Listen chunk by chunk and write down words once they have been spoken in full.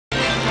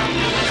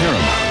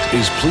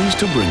is pleased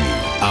to bring you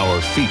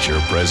our feature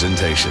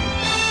presentation.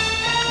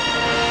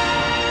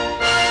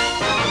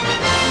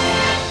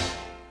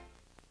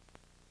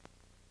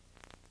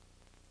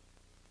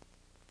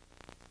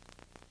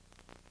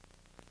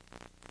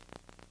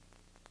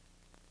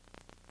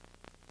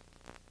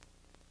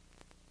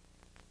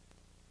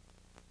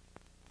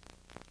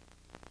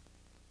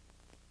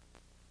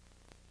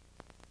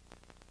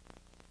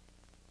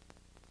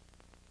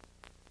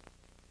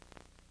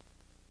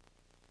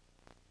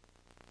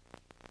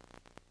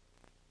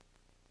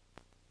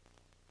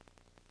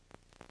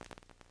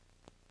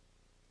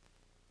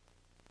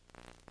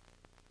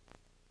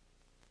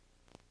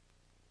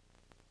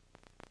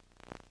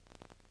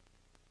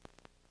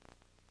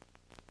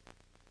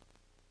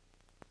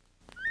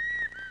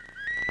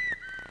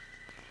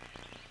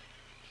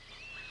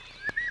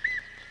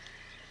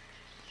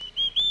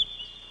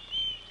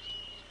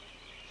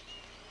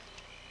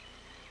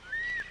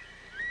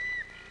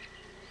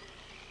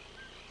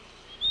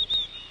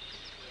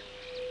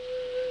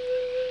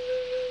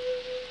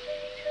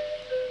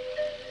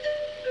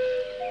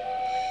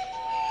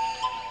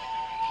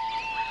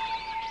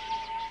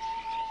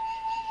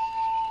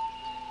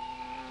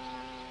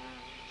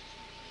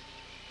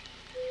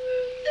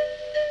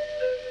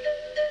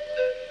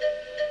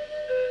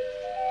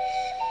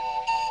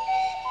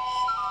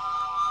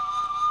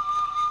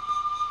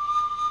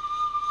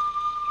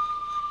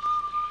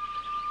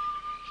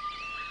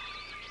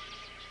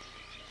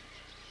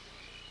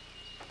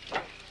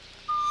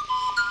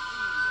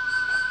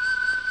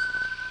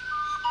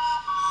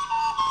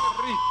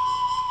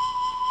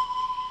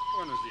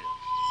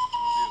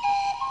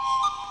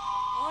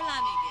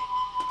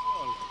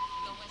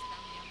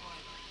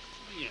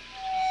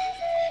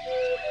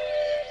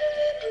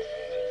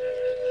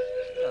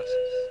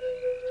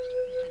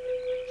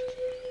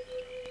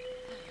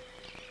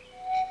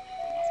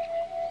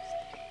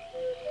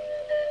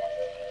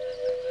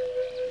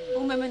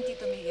 Un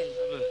momentito, Miguel.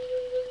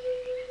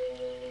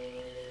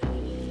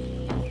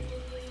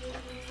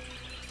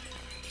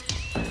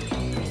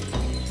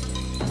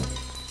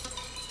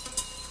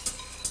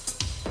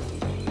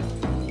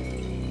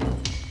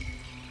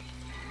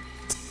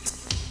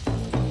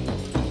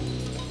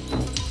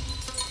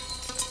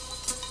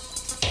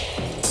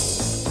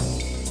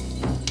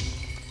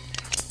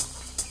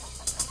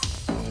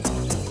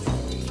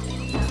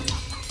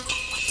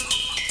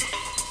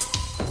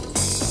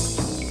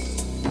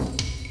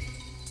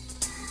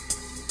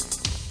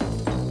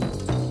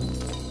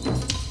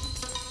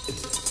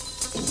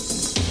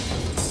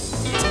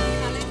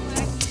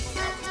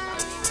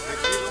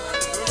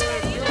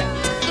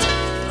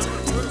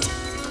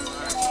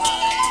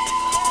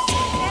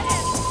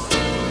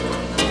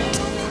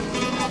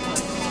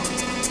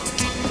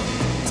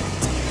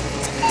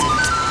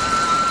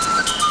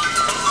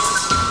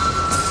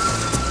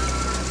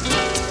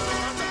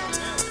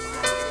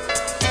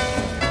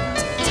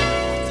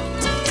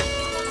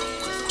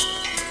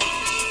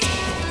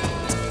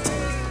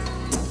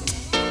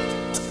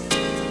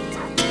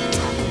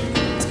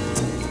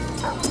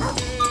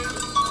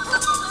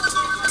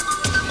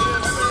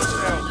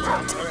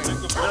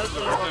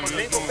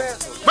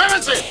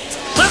 ¡Muévanse!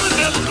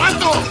 ¡Muévanse!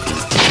 ¡Alto!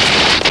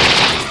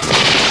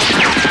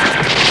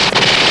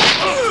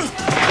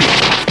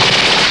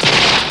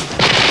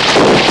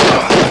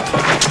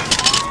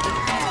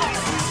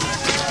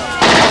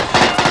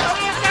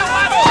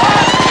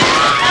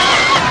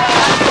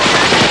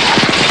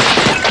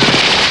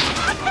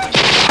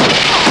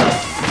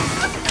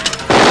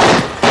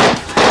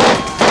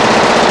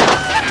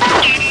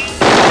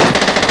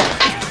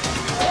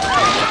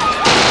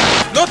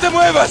 ¡No te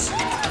muevas!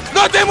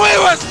 ¡No te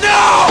muevas!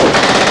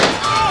 ¡No!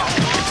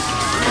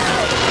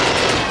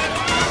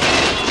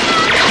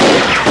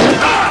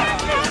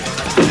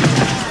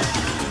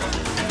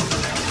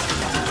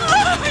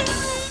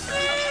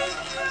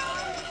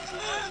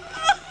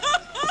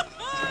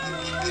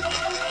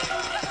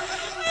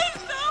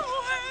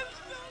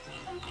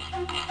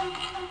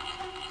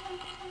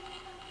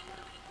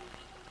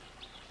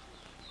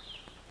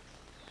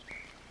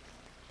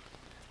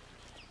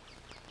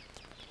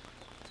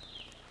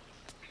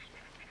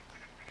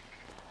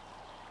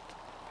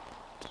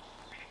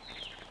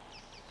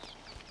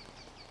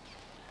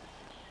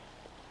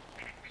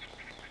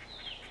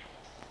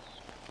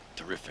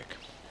 Terrific.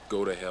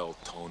 Go to hell,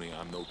 Tony.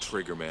 I'm no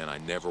trigger man. I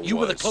never was. You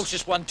were the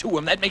closest one to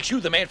him. That makes you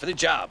the man for the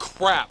job.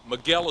 Crap.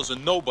 Miguel is a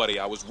nobody.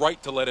 I was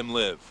right to let him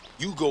live.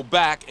 You go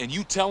back and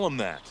you tell him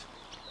that.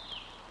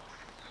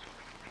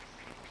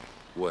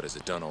 What, is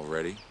it done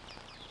already?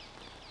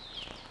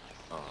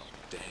 Oh,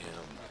 damn.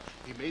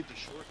 He made the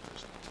short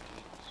list on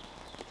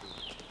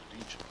the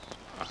beach.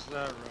 Is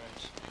that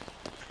right?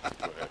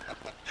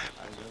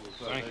 I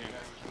know. Thank you.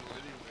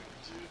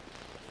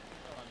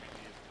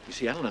 You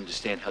see, I don't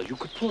understand how you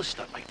could pull a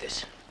stunt like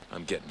this.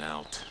 I'm getting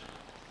out.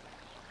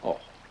 Oh.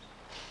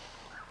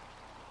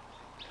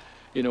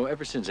 You know,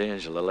 ever since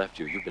Angela left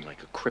you, you've been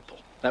like a cripple.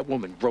 That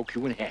woman broke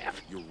you in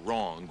half. You're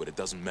wrong, but it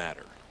doesn't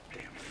matter.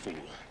 Damn fool.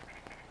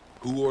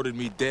 Who ordered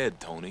me dead,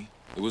 Tony?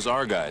 It was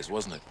our guys,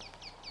 wasn't it?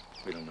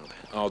 We don't know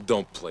that. Oh,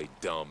 don't play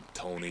dumb,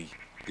 Tony.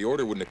 The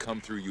order wouldn't have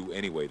come through you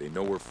anyway. They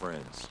know we're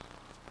friends.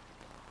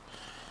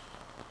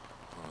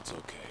 Oh, it's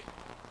okay.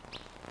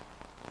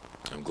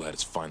 I'm glad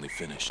it's finally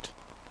finished.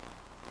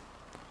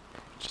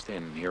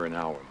 Standing here an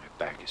hour, my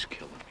back is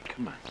killing me.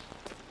 Come on.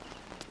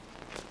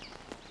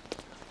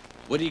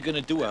 What are you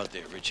gonna do out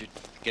there, Richard?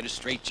 Get a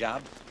straight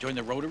job? Join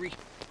the Rotary?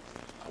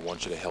 I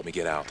want you to help me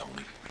get out,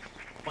 Tony.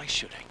 Why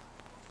should I?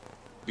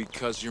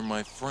 Because you're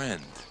my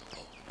friend.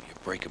 Oh, you're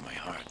breaking my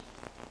heart.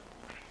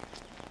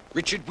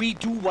 Richard, we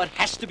do what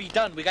has to be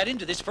done. We got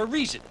into this for a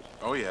reason.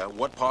 Oh, yeah?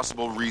 What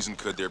possible reason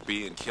could there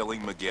be in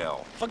killing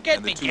Miguel? Forget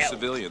and the Miguel. 2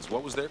 civilians,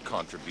 what was their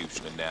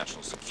contribution to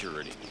national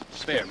security?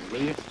 Spare me,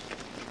 will you?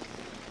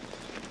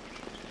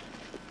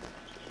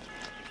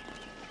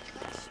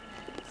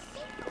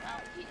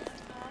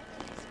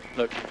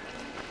 Look,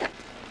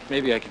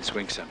 maybe I can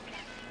swing some.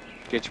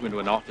 Get you into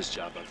an office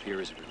job up here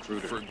as a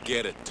recruiter.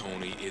 Forget it,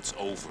 Tony. It's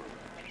over.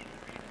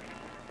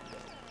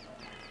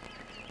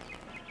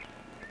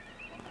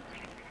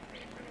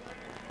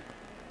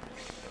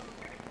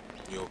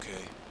 You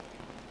okay?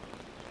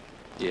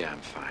 Yeah,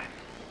 I'm fine.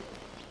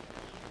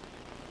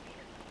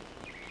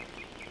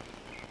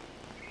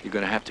 You're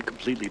gonna have to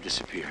completely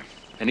disappear.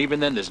 And even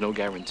then, there's no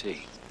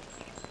guarantee.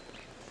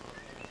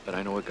 But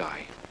I know a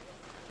guy.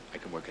 I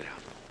can work it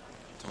out.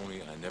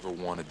 Tony, I never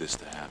wanted this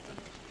to happen.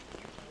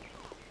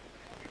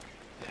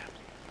 Yeah,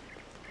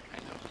 I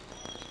know.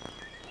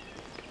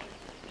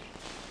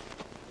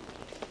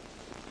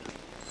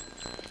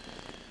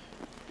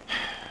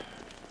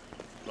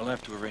 We'll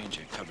have to arrange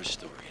a cover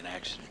story, an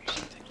accident or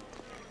something.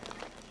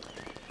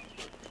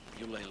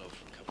 You lay low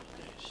for a couple of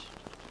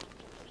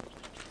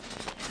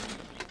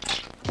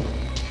days.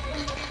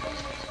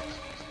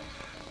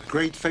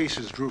 Great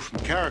faces grew from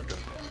character,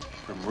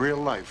 from real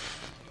life.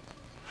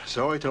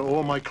 So I tell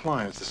all my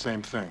clients the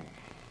same thing.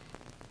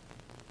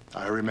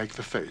 I remake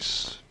the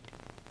face.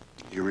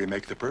 You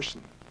remake the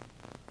person.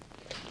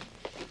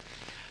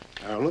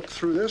 Now look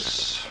through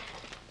this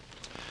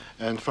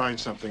and find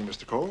something,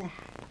 Mr. Cole.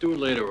 Do it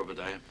later,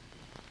 Obadiah.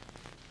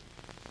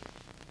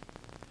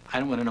 I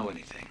don't want to know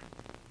anything.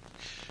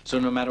 So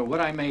no matter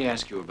what I may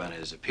ask you about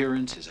his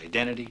appearance, his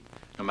identity,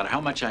 no matter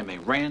how much I may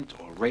rant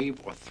or rave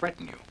or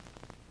threaten you,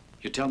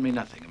 you tell me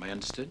nothing. Am I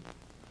understood?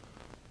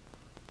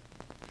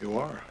 You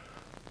are.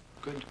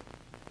 Good.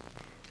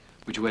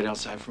 Would you wait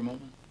outside for a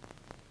moment?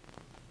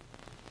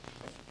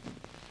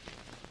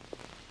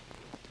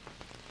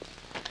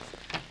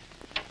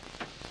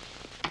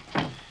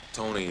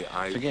 Tony,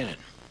 Forget it.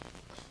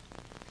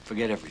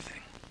 Forget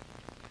everything.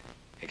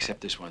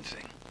 Except this one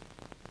thing.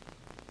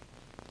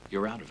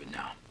 You're out of it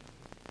now.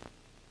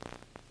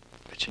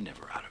 But you're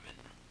never out of it.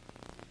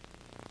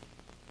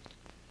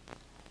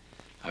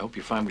 I hope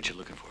you find what you're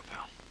looking for,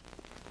 pal.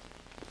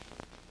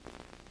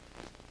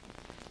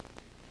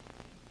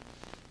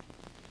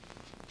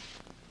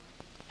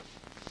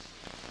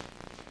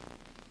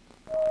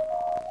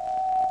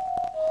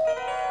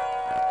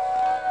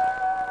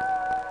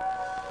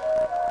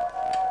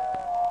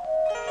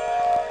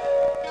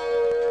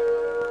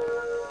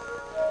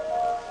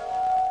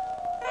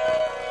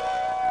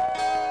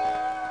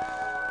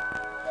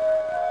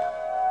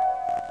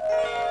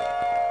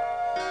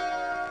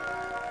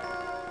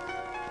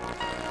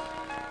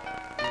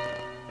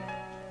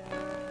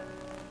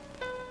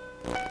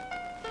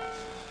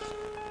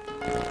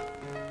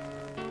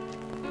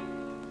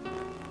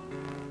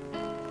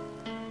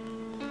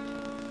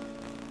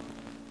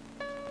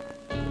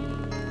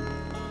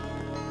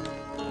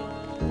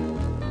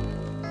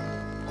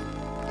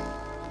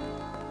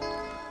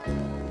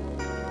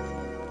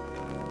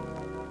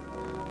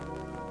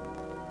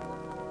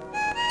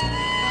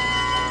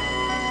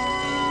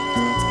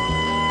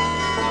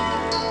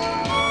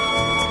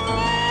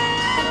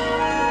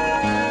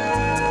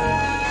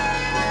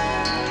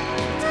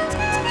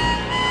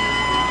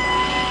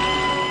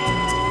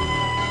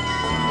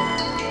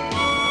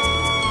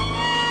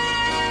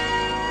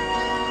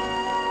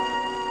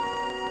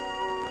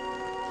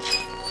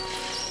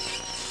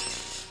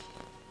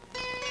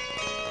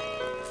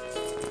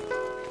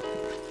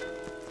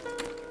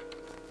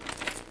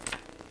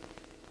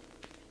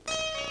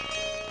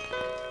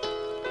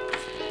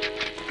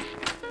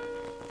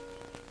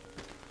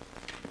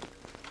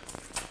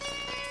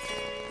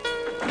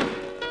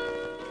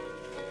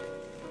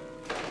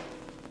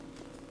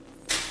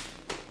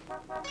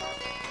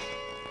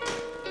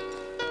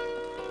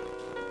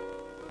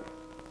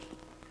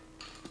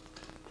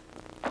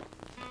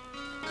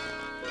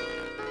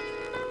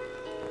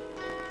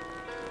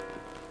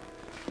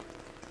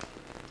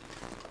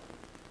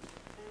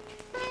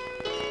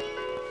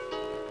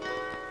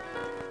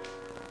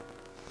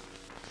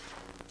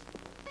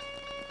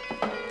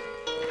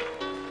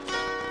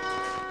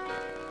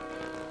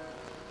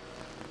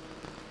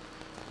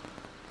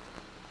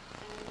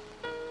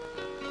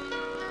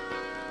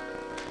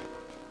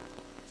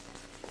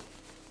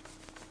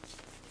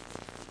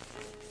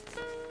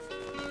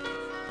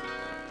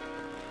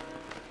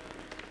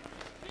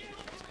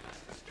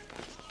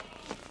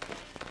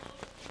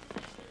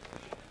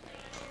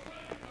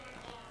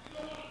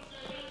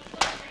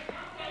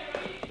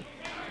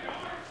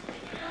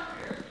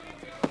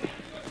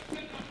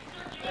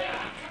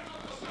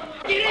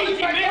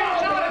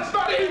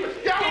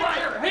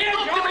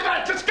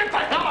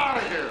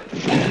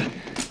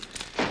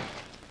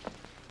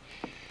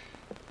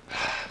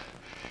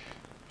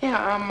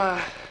 Yeah, I'm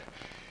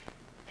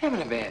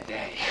having a bad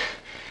day.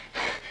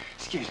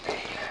 Excuse me.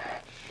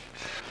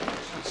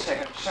 One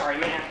second. Sorry,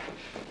 man.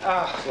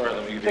 Sorry,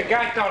 let me give The you...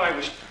 guy thought I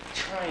was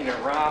trying to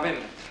rob him.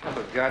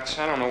 Oh, guts.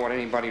 I don't know what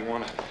anybody would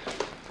want to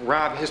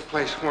rob his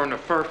place for in the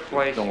first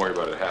place. Don't worry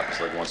about it. It happens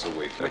like once a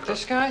week. With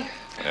this guy?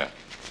 Yeah.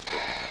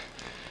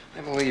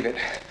 I believe it.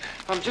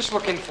 I'm just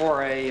looking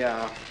for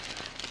a,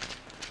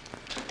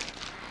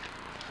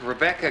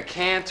 Rebecca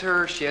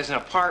Cantor. She has an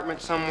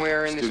apartment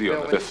somewhere in this Studio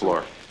building. on the 5th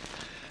floor.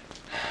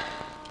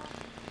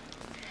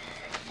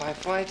 5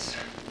 flights?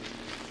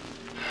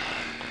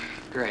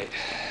 Great.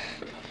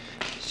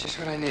 It's just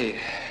what I need.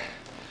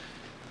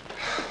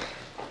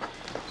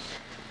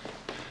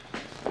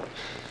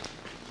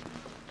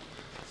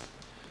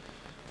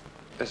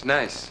 That's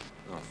nice.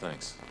 Oh,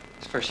 thanks.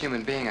 It's the first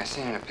human being I've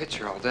seen in a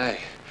picture all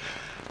day.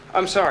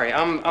 I'm sorry,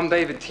 I'm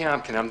David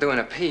Tiomkin. I'm doing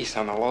a piece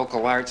on the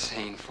local art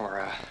scene for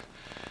a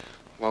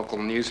local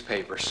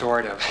newspaper,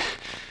 sort of.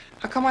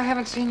 How come I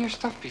haven't seen your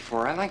stuff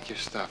before? I like your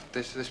stuff.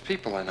 There's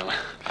people in them.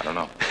 I don't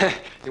know.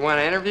 You want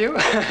an interview?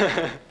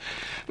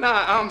 No,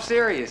 I'm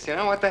serious. You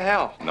know, what the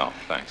hell? No,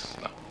 thanks.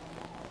 No.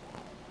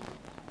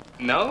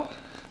 No?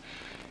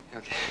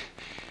 Okay.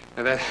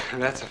 Now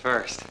that's a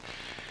first.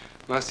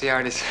 Most of the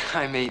artists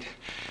I meet,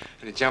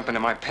 they jump into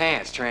my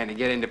pants trying to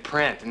get into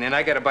print, and then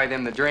I gotta buy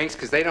them the drinks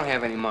because they don't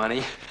have any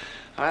money.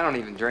 I don't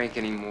even drink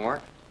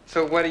anymore.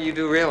 So what do you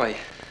do really?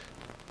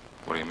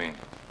 What do you mean?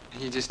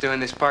 You just doing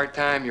this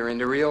part-time? You're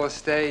into real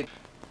estate?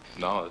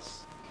 No,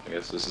 I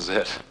guess this is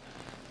it.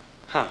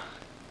 Huh.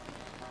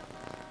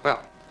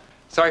 Well,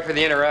 sorry for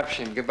the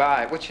interruption.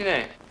 Goodbye. What's your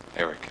name?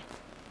 Eric.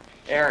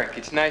 Eric.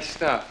 It's nice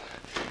stuff.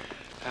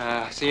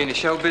 So you in the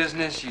show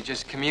business? You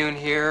just commune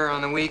here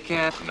on the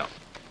weekend? No.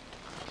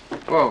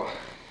 Whoa.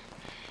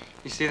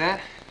 You see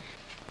that?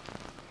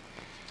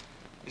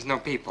 There's no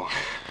people.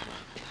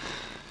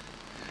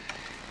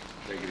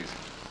 Take it easy.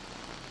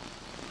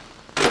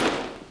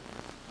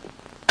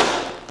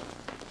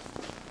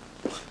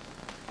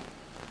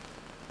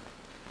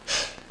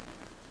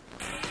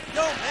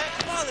 Yo, man,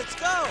 come on, let's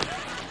go.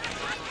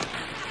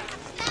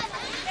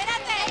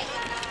 Espérate.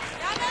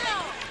 Dámelo.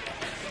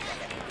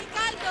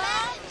 Ricardo.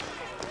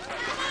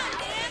 Come on,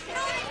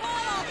 dentro de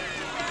todo.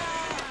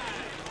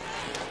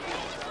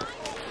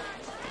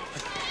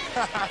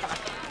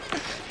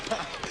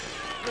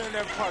 Man,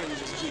 that party was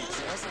just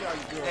juicy. I see how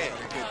you girls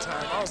having a good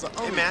time. I was the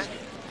only... Hey, man.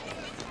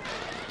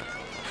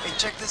 Hey,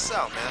 check this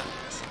out, man.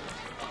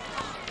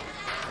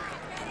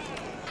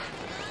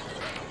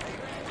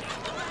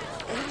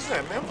 Hey, who's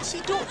that, man? What's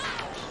he doing? I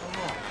don't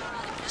know.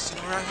 You seen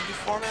him around here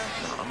before, man?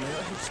 Nah,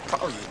 man, he was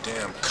probably a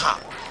damn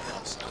cop. Yeah,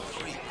 it's a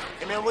freak.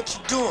 Hey, man, what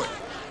you doing?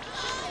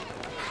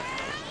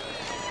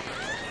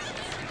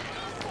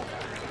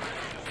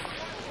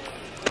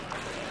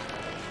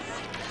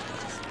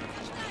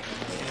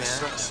 Hey, man.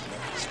 Sucks, man.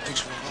 It's a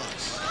picture of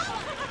us.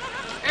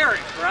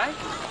 Eric, right?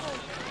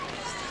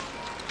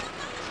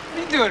 What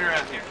are you doing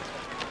around here?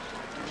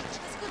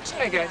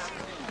 Hey, guys.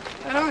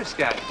 I know this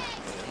guy.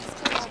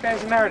 This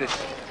guy's an artist.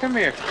 Come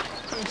here.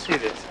 Let me see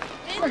this.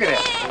 Look at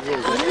that.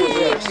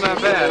 It's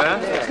not bad, huh?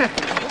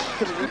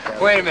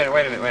 Wait a minute.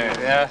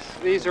 Yes,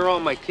 these are all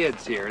my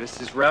kids here.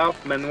 This is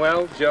Ralph,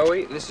 Manuel,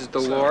 Joey. This is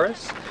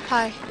Dolores.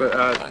 Hi. But,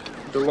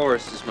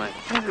 Dolores is my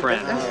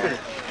friend.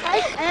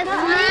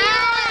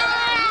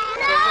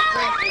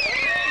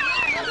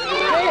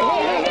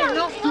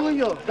 No es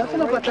tuyo,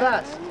 dáselo para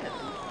atrás.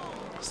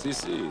 Sí,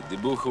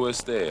 dibujo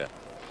este.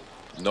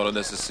 No lo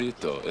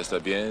necesito. ¿Está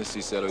bien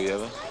si se lo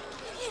lleva?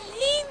 ¡Qué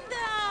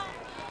linda!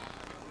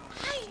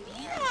 ¡Ay,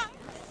 mira!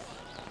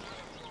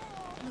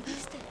 ¿Lo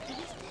viste?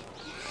 Yes.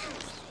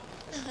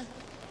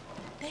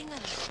 Venga.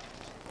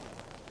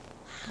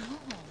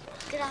 Wow.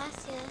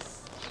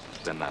 Gracias.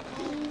 De nada.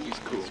 He's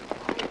cool.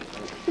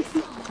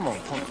 Come on,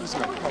 punk. Let's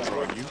not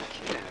color on you.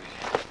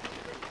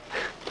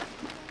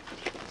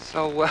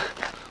 So,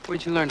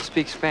 where'd you learn to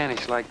speak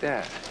Spanish like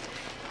that?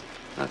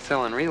 Not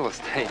selling real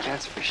estate,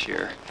 that's for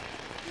sure.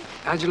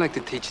 How'd you like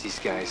to teach these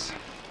guys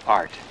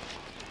art?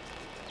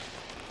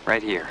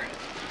 Right here.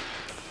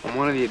 I'm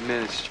one of the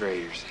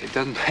administrators. It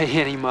doesn't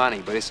pay any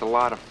money, but it's a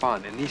lot of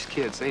fun. And these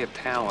kids, they have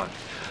talent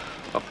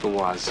up the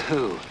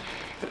wazoo.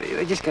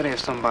 They just gotta have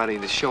somebody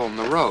to show them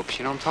the ropes.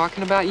 You know what I'm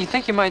talking about? You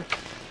think you might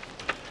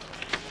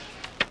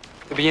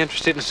be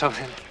interested in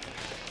something?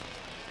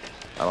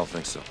 I don't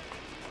think so.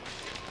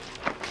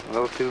 A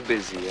little too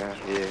busy, huh?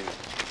 Yeah.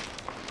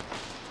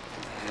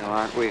 Well,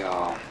 aren't we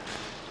all?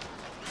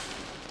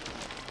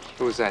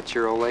 Who was that,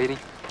 your old lady?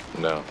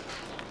 No.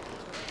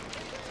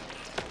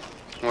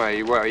 Why,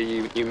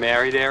 you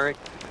married, Eric?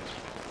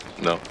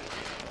 No.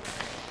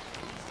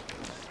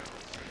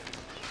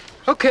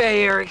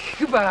 Okay, Eric,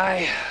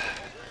 goodbye.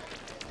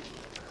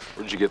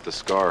 Where'd you get the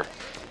scar?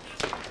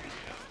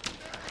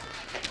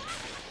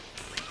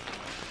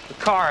 A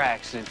car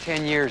accident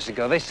 10 years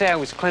ago. They say I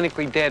was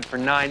clinically dead for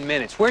 9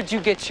 minutes. Where'd you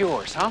get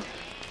yours, huh?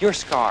 Your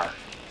scar.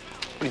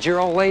 Did your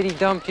old lady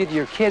dump you? Do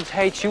your kids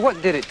hate you?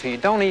 What did it to you?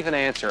 Don't even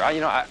answer. I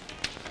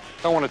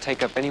don't want to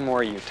take up any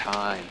more of your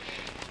time.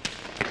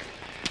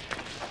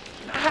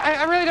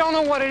 I really don't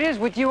know what it is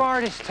with you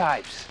artist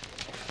types.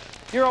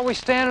 You're always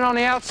standing on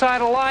the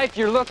outside of life.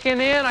 You're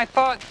looking in. I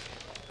thought,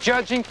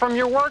 judging from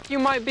your work, you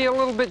might be a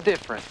little bit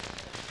different.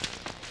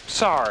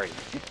 Sorry.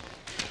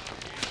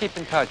 Keep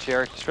in touch,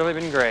 Eric. It's really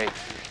been great.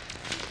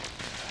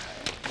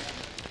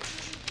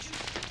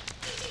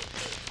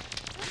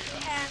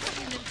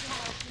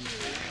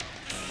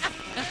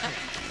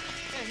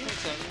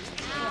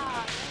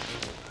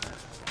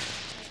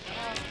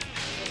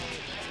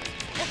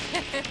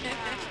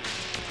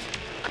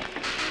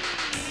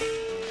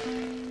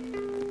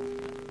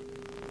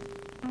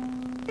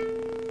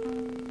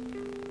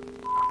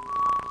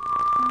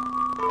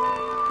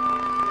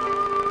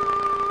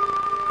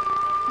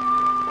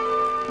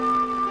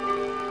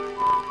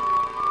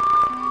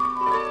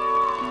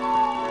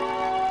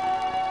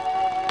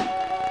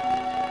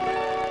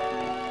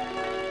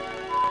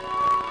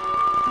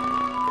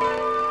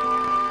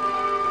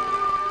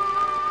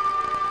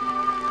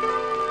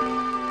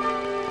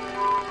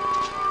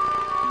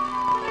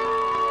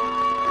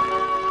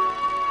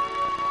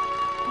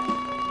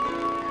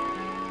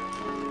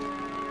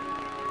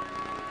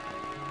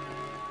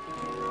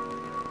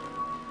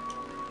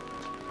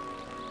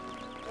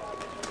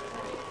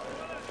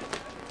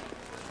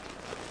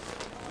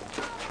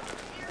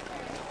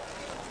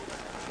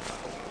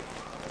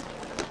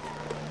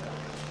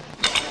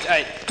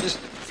 Hey, just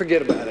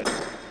forget about it.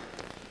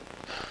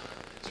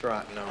 It's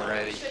rotten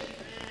already.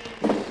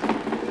 I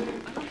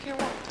don't care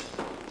what.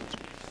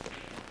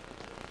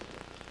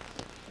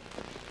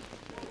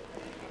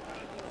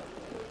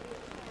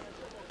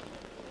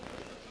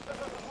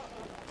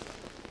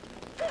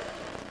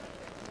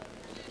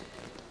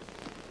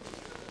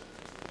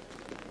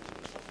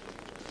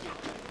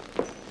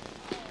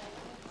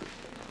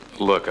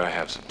 Look, I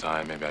have some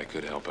time. Maybe I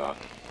could help out.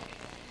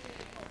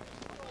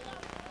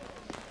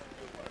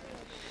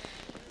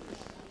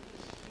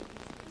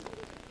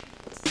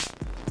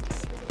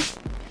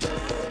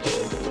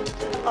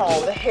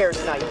 Oh, the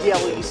hair's not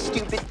yellow, you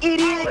stupid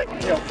idiot.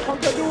 Yo,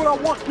 punk, I do what I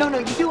want. No,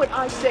 you do what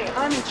I say.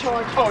 I'm in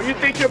charge. Oh, you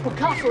think you're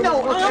Picasso?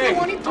 No, I'm the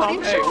one who put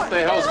in Hey, charge. what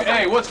the hell's...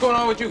 Hey, what's going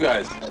on with you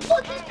guys?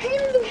 Look, he's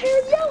painting the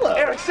hair yellow.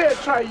 Eric said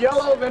try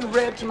yellow, then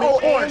red to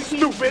make orange, and he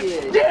stupid.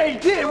 did. Yeah, he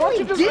did. Why don't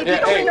you just... He did.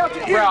 Yeah, hey, Well,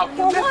 why Ralph,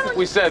 don't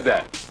we said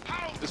that.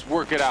 Just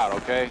work it out,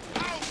 okay?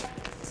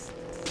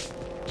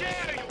 Man,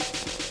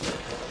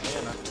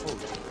 I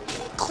told you.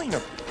 Clean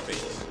up your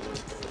face.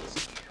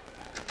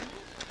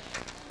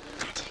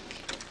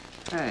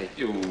 Hey,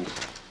 You...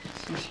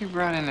 since you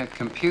brought in a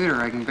computer,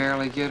 I can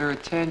barely get her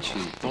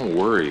attention. Don't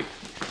worry.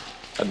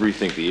 I'd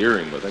rethink the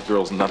earring, but that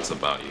girl's nuts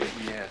about you.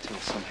 Yeah, till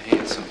some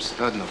handsome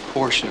stud in a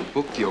Porsche and a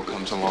book deal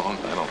comes along.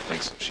 I don't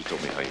think so. She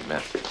told me how you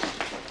met.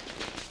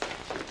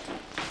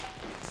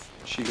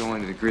 She go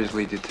into the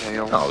grisly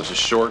details. No, it was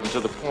just short and to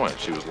the point.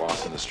 She was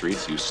lost in the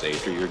streets. You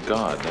saved her. You're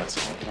God. That's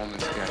all.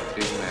 Woman's got a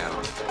big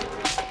mouth.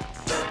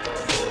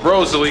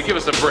 Rosalie, give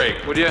us a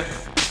break, would you?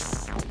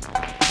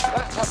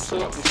 That's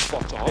absolutely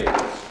spot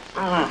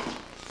on.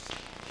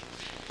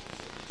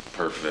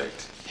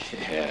 Perfect.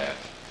 Yeah.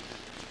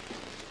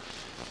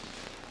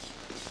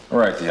 All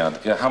right, Dion.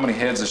 Yeah, how many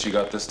heads has she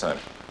got this time?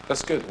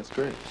 That's good. That's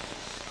great.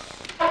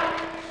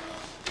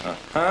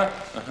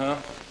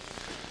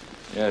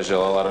 Yeah,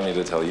 Jill, I don't need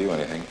to tell you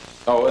anything.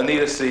 Oh,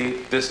 Anita,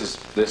 see, this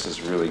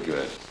is really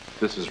good.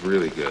 This is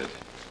really good.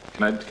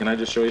 Can I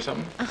just show you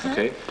something?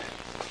 Okay.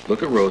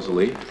 Look at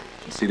Rosalie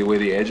and see the way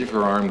the edge of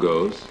her arm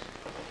goes.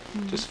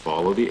 Just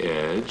follow the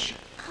edge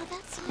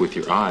with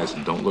your eyes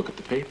and don't look at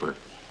the paper.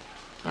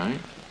 All right?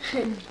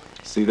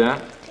 See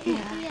that?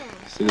 Yeah.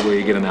 See the way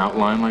you get an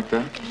outline like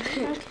that?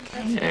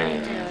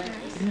 Yeah.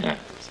 Yeah.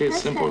 See,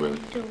 it's simple, really.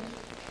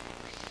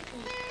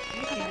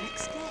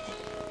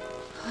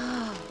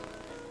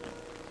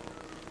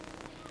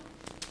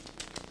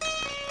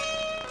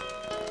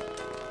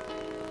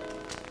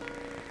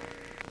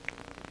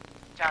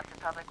 Doctor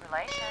Public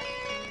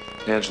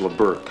Relations. Angela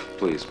Berk,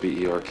 please.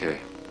 B-E-R-K.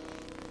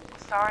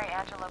 Sorry,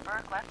 Angela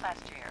Berk left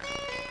last year.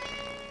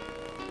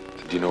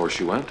 Do you know where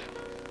she went?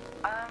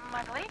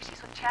 I believe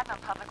she's with Chapman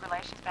Public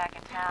Relations back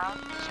in town.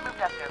 She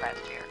moved up there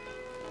last year.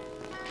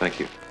 Thank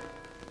you.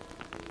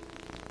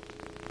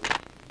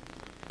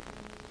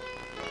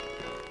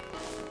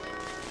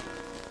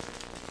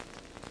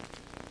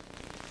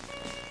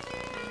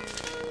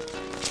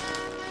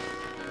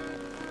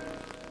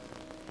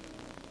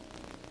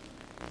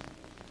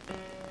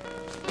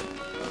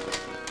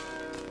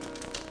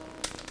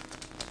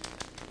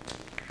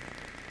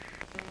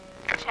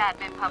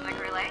 Chapman Public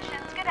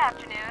Relations. Good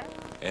afternoon.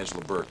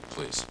 Angela Berk,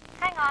 please.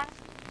 Hang on.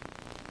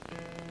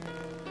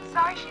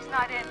 Sorry she's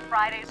not in.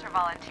 Friday's her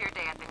volunteer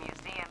day at the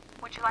museum.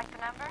 Would you like the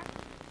number?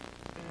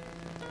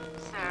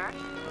 Sir,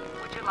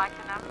 would you like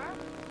the number?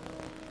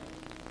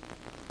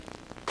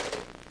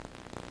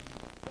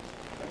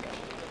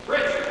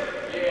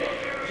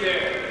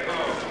 Yeah.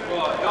 Oh,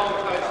 boy, don't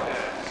touch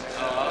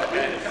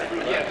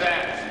that. Yeah,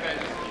 that.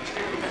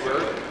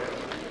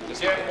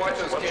 Yeah, watch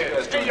those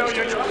kids. Hey, yo,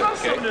 how's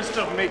some of this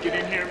stuff make it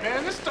in here,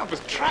 man? This stuff is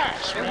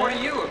trash, man. And what are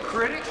you, a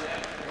critic?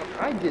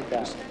 I did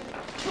that.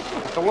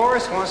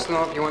 Dolores wants to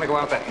know if you want to go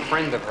out with that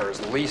friend of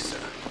hers, Lisa.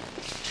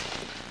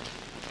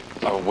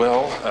 Oh,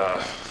 well,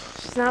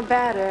 She's not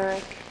bad,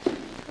 Eric.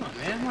 Oh,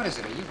 man, what is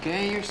it? Are you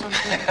gay or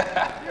something?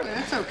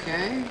 That's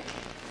okay.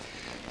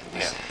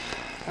 Yeah.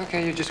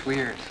 Okay, you're just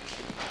weird.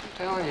 I'm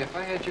telling you, if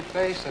I had your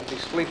face, I'd be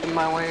sleeping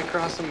my way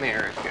across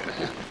America.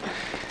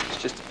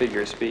 It's just a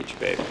figure of speech,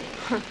 baby.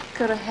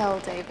 Go to hell,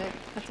 David.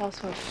 That's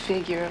also a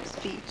figure of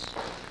speech.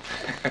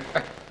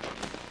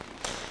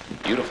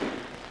 Beautiful.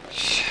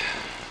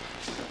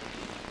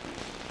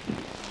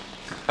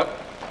 Up,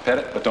 pet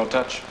it, but don't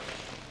touch.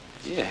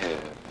 Yeah.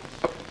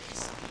 Up.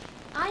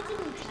 I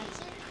didn't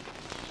touch it.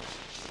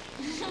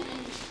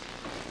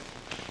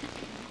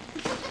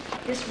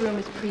 This room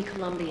is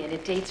pre-Columbian.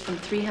 It dates from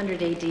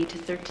 300 AD to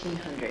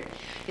 1300.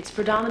 It's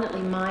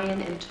predominantly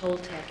Mayan and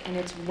Toltec, and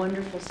it's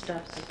wonderful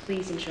stuff, so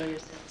please enjoy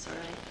yourselves, all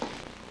right?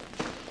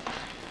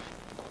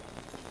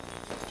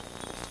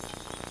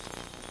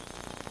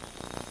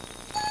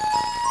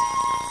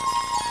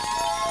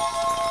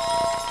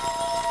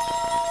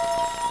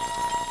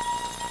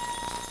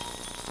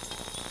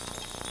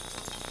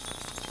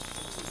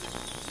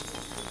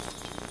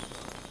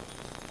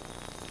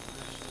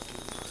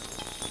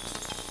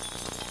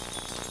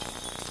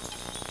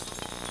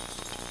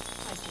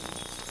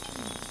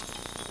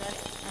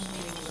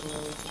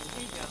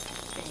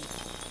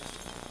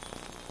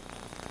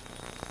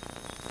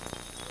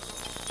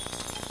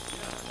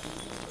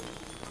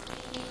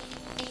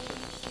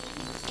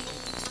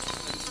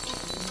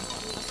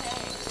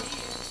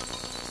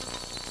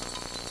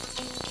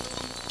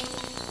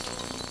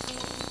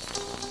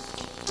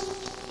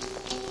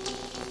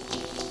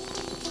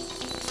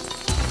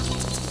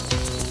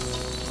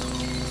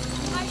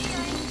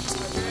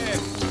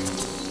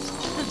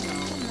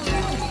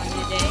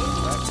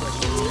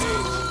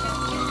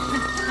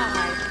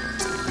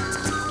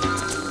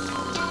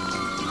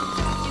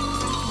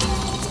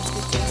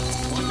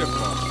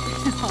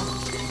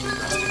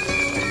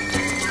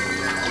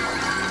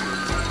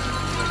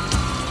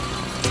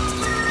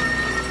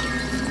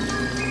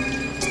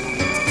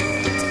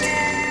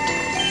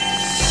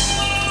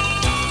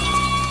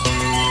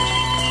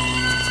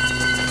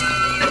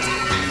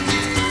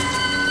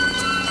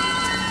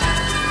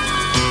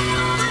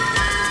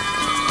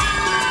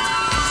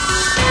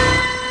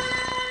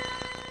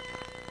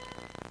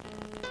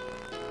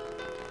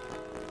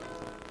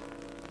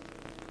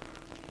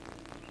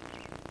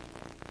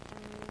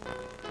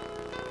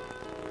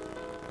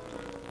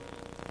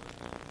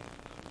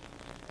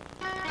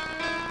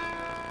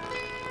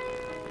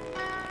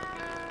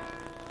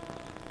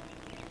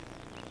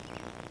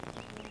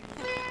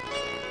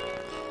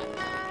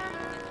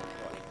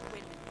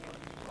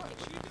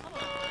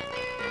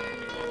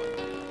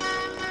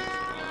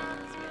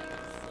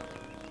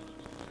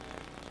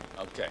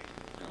 Okay.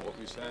 Now what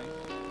were you saying?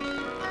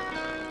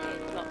 Okay,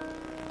 look.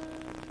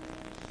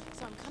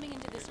 So I'm coming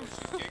into this room.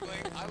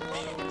 Giggling? I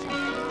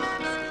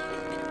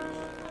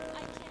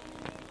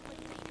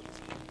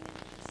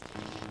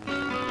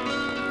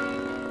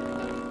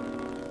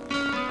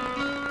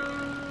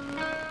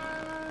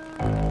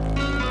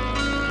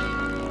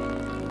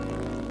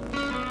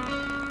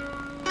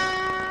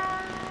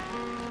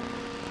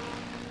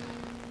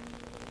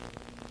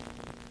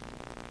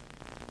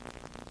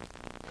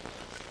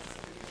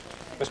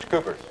Mr.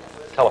 Cooper,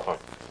 telephone.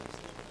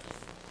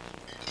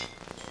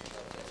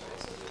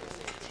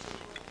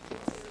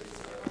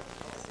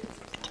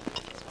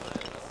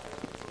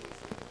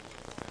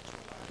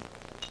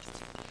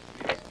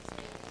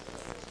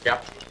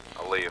 Yep.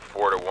 I'll lay you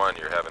 4-1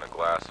 you're having a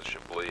glass of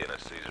Chablis and a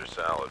Caesar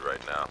salad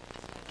right now.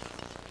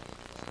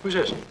 Who's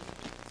this?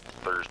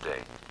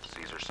 Thursday.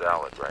 Caesar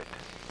salad, right?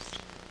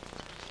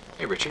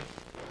 Hey, Richie.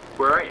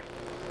 Where are you?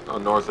 Oh,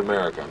 North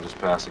America. I'm just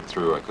passing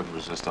through. I couldn't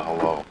resist a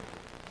hello.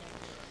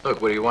 Look,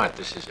 what do you want?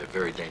 This is a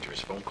very dangerous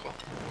phone call.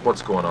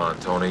 What's going on,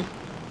 Tony?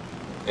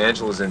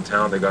 Angela's in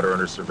town. They got her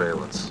under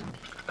surveillance.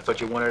 I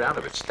thought you wanted out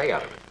of it. Stay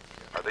out of it.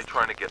 Are they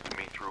trying to get to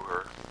me through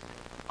her?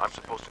 I'm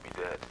supposed to be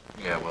dead.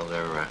 Yeah, well,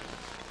 they're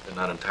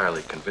not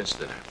entirely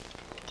convinced of it.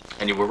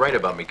 And you were right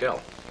about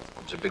Miguel.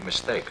 It was a big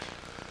mistake.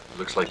 It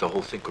looks like the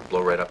whole thing could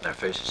blow right up in their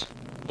faces.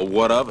 Well,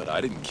 what of it? I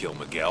didn't kill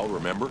Miguel,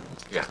 remember?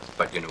 Yeah,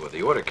 but you knew where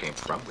the order came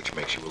from, which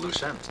makes you a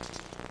loose end.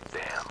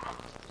 Damn.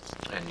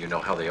 And you know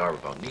how they are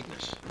about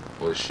neatness.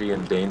 Was she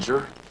in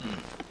danger?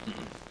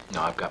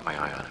 No, I've got my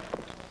eye on her.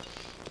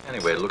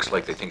 Anyway, it looks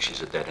like they think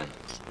she's a dead end.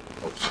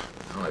 Oh,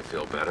 now I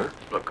feel better.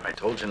 Look, I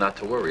told you not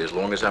to worry. As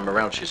long as I'm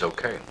around, she's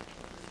okay.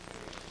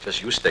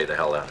 Just you stay the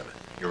hell out of it.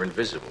 You're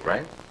invisible,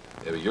 right?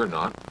 Yeah, but you're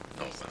not.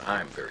 No, but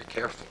I'm very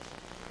careful.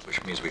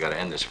 Which means we gotta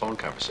end this phone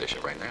conversation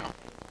right now.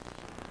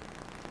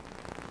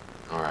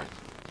 All right.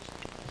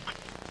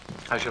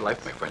 How's your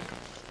life, my friend?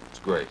 It's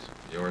great.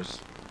 Yours?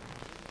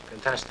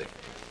 Fantastic.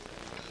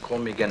 Call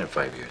me again in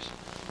 5 years.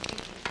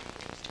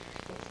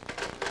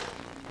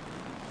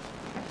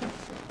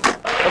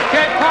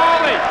 Okay,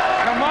 Paulie.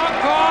 Come on,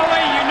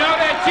 Paulie. You know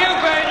that's you,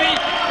 baby.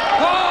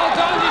 Paul,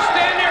 don't you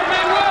stand there,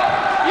 Manuel.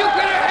 You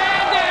could have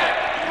had that.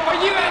 Or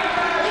you had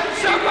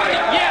somebody.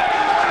 Yeah.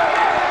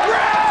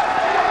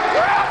 Ralph!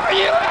 Ralph, are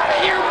you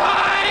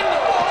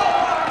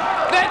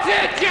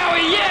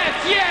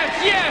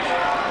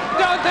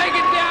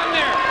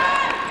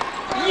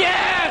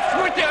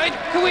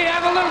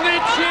a little bit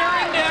of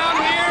cheering down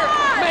here?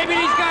 Maybe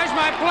these guys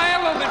might play a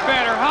little bit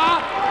better,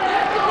 huh?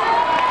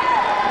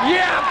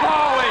 Yeah,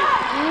 Paulie!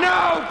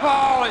 No,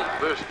 Paulie!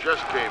 This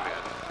just came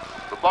in.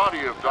 The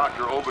body of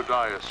Dr.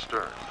 Obadiah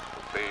Stern,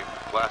 the famed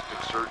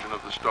plastic surgeon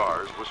of the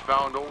stars, was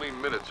found only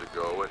minutes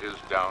ago at his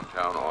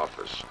downtown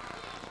office.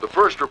 The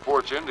first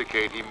reports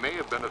indicate he may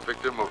have been a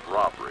victim of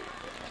robbery.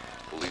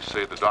 Police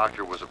say the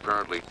doctor was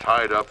apparently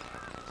tied up,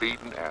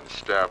 beaten, and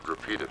stabbed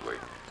repeatedly,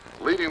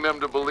 leading them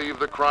to believe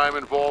the crime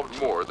involved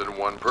more than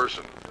one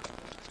person.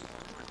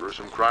 The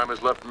gruesome crime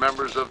has left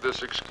members of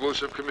this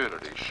exclusive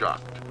community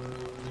shocked.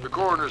 The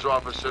coroner's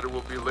office said it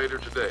will be later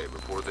today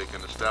before they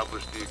can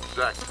establish the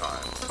exact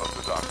time of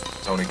the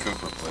doctor. Tony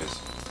Cooper, please.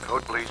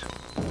 Code, please.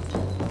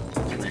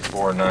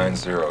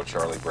 3490,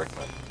 Charlie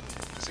Brickman.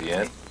 Is he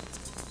in?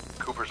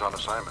 Cooper's on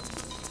assignment.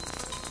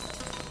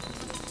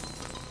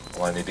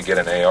 Well, I need to get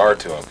an AR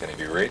to him. Can he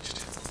be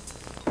reached?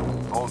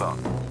 Hold on.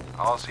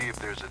 I'll see if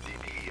there's a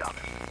DVE on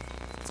him.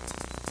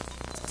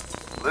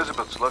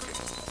 Elizabeth's looking.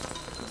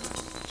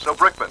 So,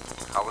 Brickman,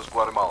 how was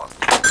Guatemala?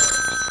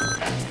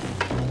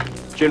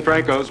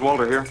 Gianfranco's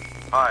Walter here.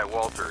 Hi,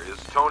 Walter. Is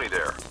Tony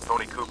there?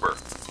 Tony Cooper.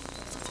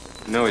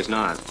 No, he's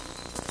not.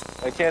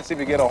 I can't seem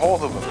to get a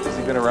hold of him. Has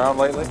he been around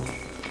lately?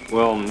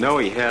 Well, no,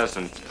 he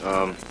hasn't.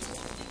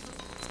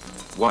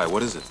 Why?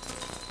 What is it?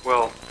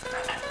 Well,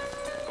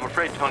 I'm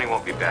afraid Tony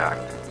won't be back.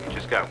 We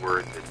just got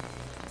word that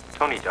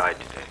Tony died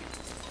today.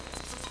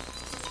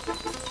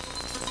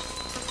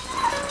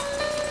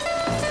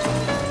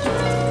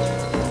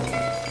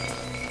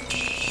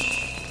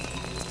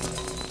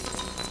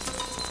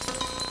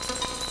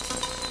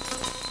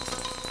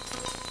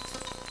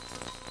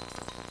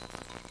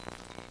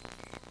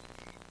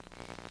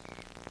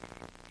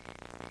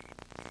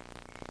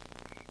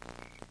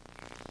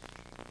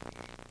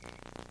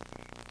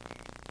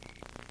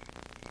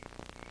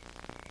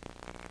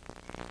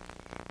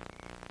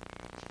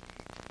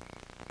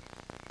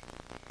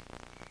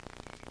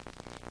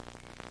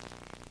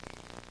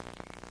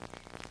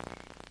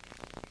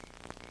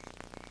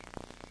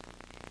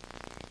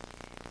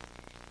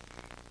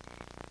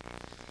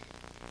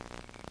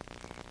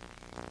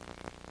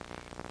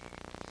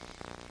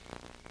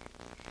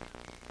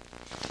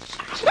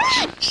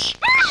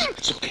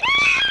 It's okay.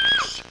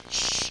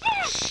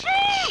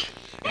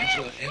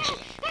 Angela.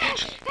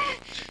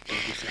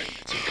 Don't be frightened.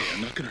 It's okay.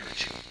 I'm not gonna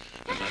hurt you.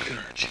 I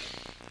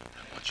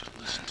want you to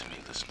listen to me.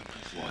 Listen to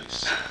my voice.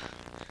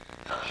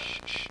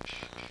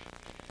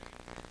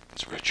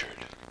 It's Richard.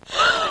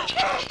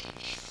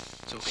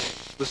 It's okay.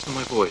 Listen to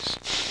my voice.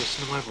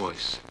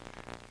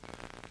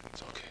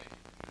 It's okay.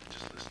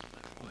 Just listen to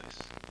my voice.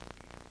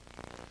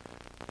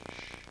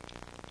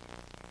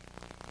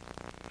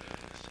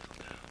 Settle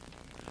down.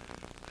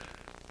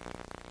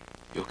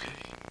 You okay?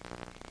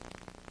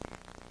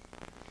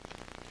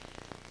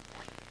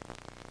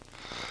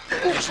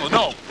 Angela,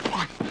 no!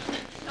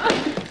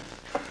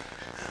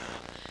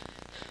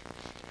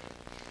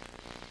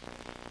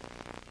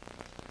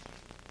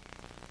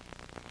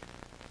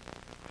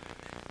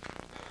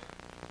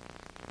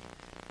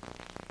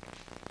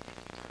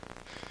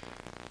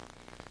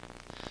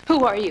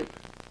 Who are you?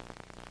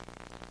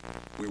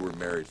 We were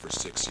married for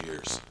 6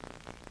 years.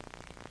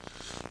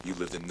 You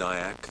lived in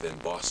Nyack, then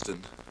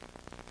Boston.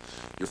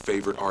 Your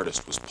favorite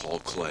artist was Paul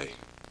Klee.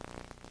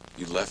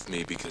 You left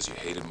me because you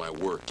hated my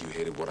work. You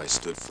hated what I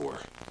stood for.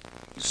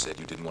 You said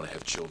you didn't want to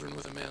have children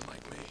with a man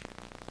like me.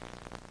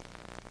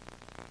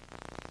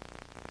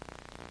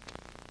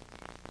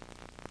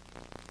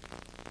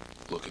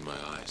 Look in my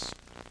eyes.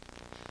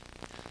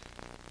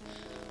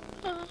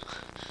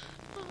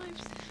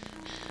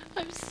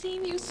 I've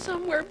seen you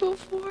somewhere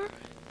before.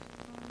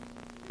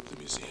 The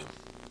museum.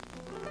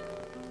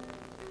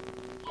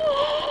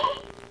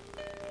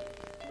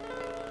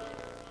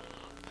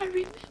 I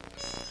remember.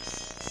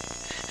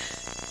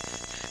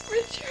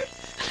 Richard.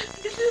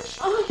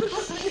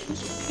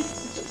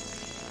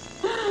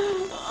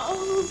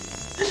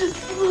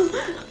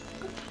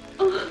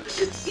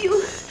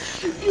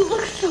 You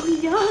look so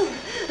young.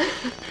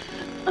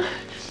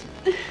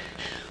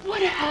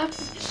 What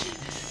happened?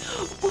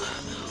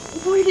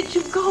 Where did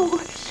you go?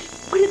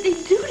 What did they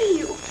do to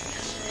you?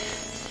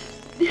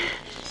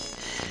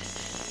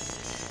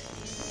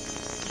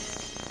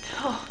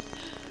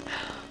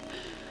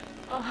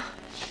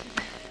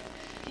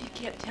 You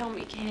can't tell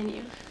me, can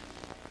you?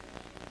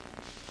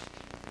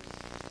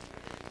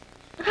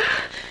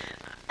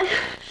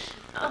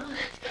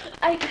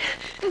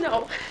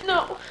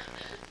 No.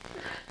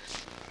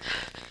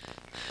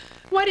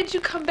 Why did you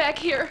come back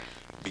here?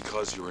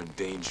 Because you're in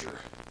danger.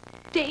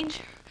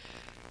 Danger?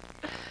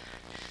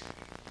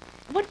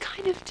 What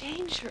kind of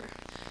danger?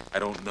 I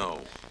don't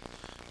know.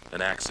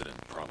 An accident,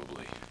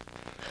 probably.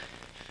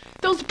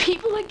 Those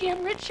people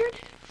again, Richard?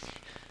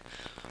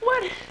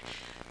 What,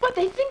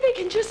 they think they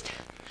can just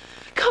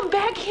come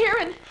back here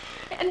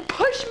and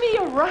push me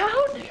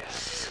around?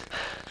 Yes.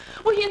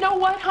 Well, you know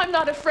what? I'm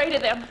not afraid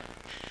of them.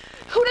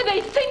 Who do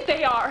they think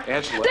they are?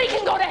 Angela. They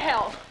can go to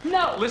hell.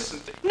 No. Listen.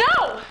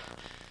 No!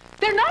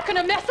 They're not going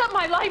to mess up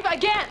my life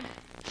again.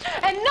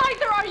 And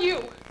neither are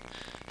you.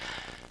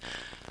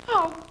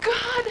 Oh,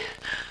 God.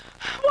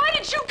 Why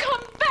did you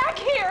come back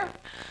here?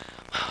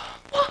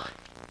 What?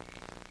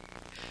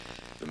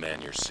 The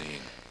man you're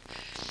seeing.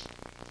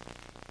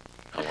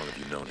 How long have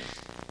you known him?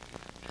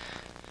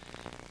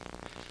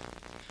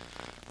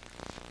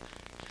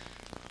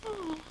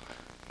 Oh.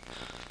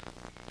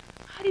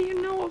 How do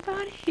you know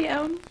about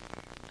him?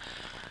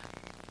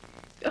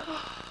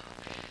 Oh.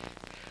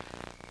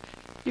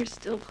 You're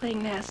still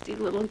playing nasty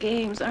little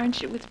games,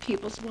 aren't you, with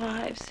people's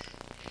wives?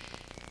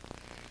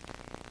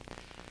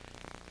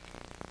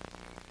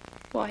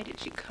 Why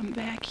did you come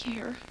back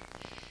here?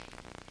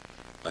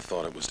 I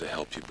thought it was to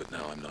help you, but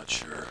now I'm not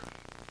sure.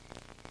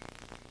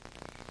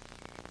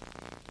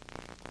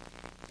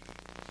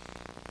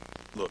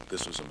 Look,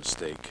 this was a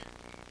mistake.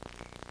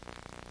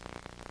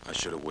 I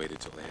should have waited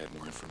till I had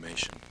more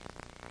information.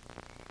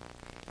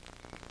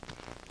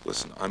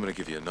 Listen, I'm going to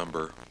give you a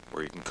number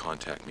where you can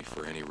contact me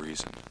for any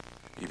reason,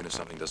 even if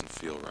something doesn't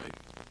feel right.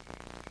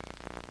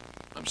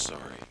 I'm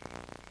sorry.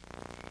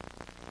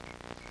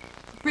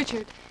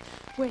 Richard,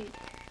 wait.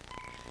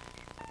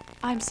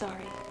 I'm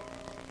sorry.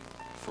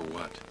 For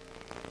what?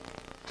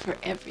 For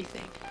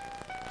everything.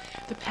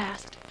 The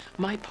past,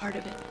 my part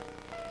of it.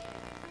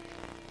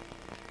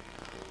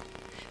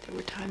 There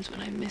were times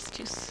when I missed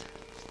you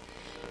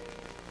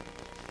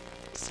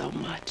so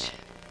much.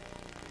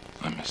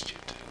 I missed you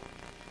too.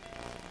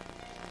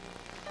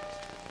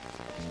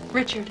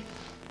 Richard.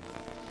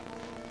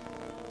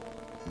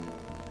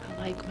 I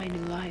like my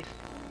new life.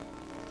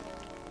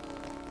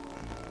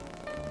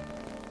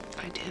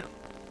 I do.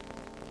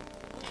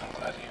 I'm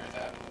glad to hear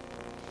that.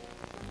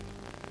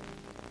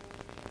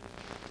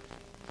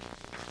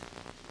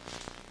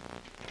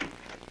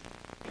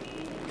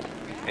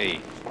 Hey,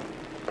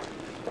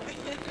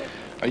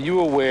 are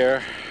you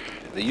aware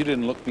that you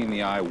didn't look me in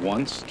the eye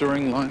once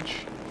during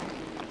lunch?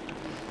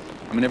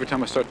 I mean, every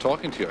time I start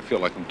talking to you, I feel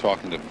like I'm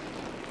talking to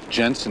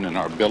Jensen in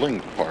our billing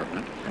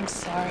department. I'm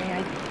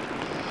sorry.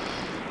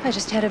 I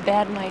just had a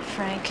bad night,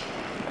 Frank.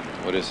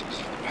 What is this?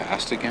 The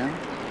past again?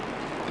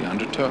 The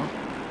undertow?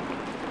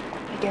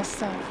 I guess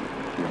so.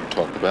 You want to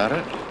talk about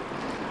it?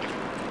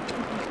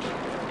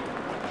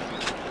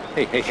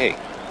 Hey.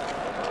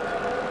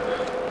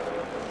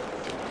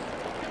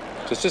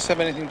 Does this have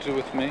anything to do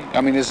with me?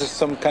 I mean, is this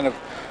some kind of,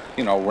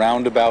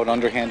 roundabout,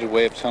 underhanded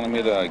way of telling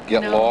me to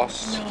get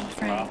lost? No,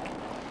 Frank.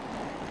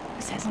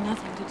 This has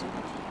nothing to do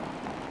with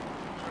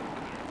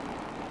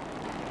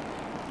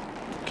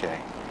you. Okay.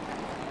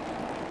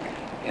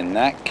 In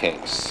that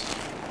case,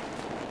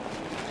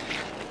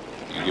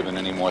 have you given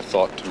any more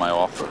thought to my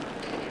offer?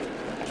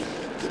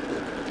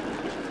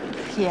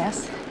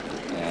 Yes.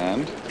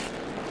 And?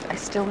 I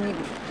still need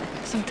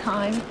some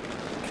time.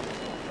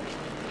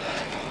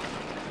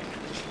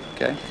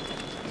 Okay.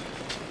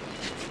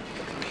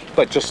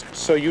 But just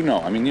so you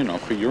know,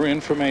 for your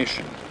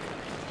information,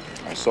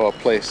 I saw a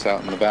place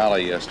out in the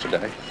valley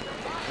yesterday.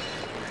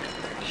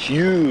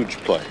 Huge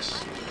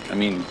place.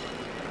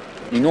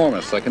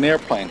 Enormous, like an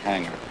airplane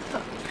hangar.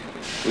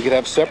 We could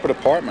have separate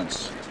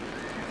apartments.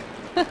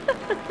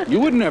 You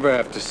would never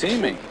have to see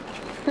me.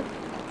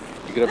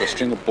 You could have a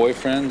string of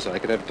boyfriends. I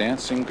could have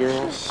dancing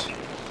girls.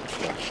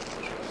 Yeah.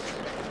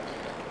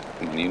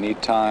 When you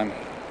need time,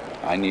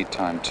 I need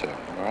time too,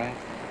 all right?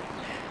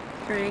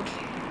 Frank,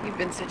 you've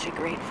been such a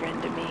great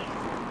friend to me.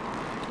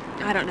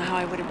 I don't know how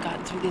I would have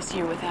gotten through this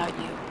year without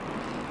you.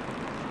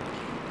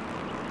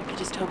 I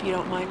just hope you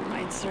don't mind my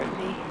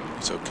uncertainty.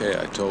 It's okay,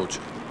 I told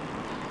you.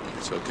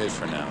 It's okay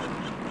for now.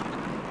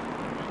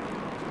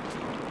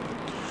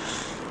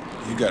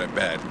 You got it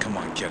bad. Come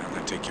on, kid, I'm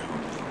gonna take you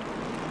home.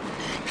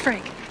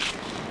 Frank,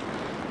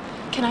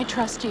 can I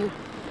trust you?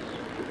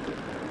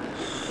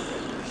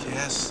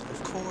 Yes,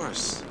 of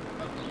course.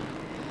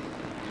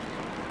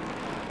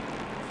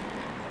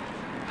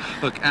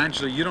 Look,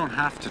 Angela, you don't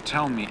have to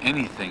tell me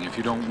anything if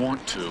you don't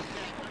want to.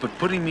 But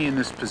putting me in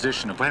this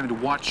position of having to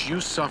watch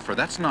you suffer,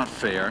 that's not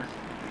fair.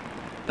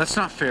 That's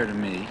not fair to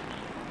me.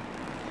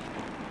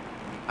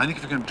 I think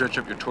if you're going to dredge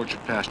up your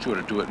tortured past, you ought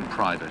to do it in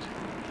private.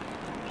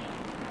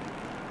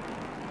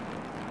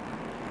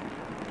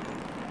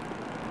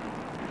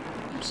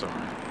 I'm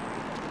sorry.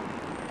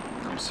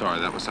 I'm sorry,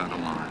 that was out of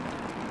line.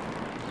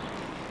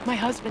 My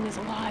husband is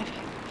alive.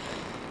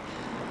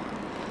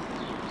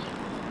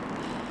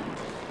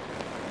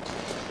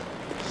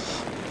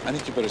 I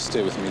think you better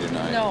stay with me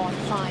tonight. No, I'm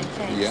fine,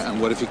 thanks. Yeah,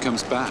 and what if he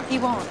comes back? He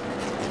won't.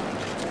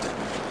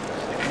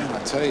 Yeah,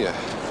 I'll tell you.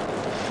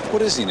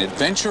 What is he, an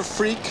adventure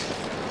freak?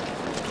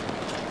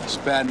 It was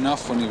bad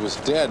enough when he was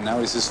dead. Now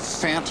he's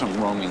this phantom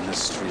roaming the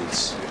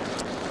streets.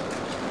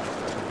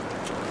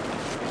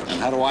 And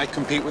how do I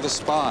compete with a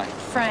spy?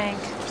 Frank,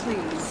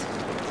 please.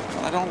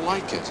 Well, I don't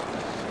like it.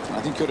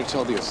 I think you ought to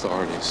tell the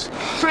authorities.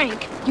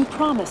 Frank, you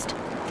promised.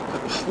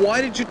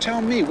 Why did you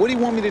tell me? What do you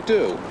want me to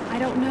do? I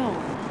don't know.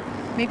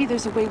 Maybe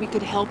there's a way we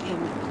could help him.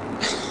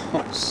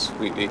 Oh,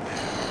 sweetie.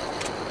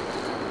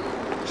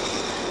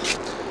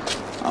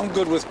 I'm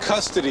good with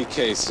custody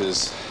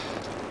cases.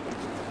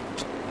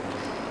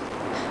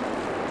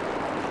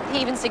 He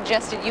even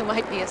suggested you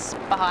might be a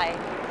spy.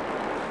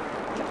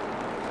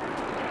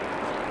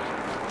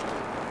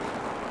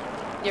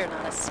 You're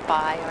not a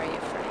spy, are you,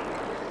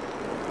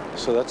 Frank?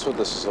 So that's what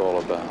this is all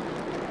about.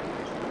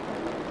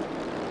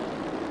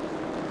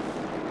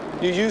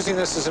 You're using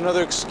this as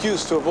another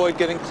excuse to avoid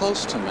getting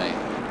close to me.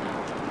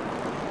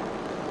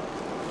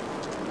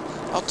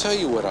 I'll tell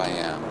you what I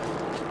am.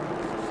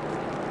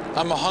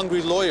 I'm a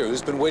hungry lawyer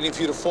who's been waiting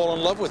for you to fall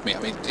in love with me. I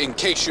mean, in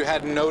case you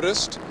hadn't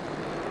noticed.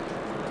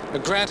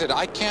 Granted,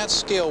 I can't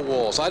scale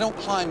walls. I don't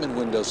climb in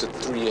windows at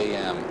 3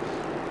 a.m.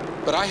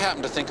 But I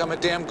happen to think I'm a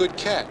damn good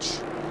catch.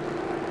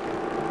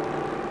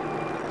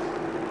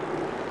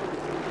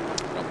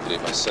 I don't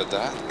believe I said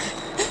that.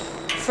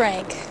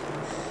 Frank,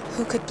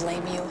 who could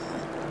blame you?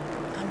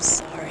 I'm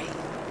sorry.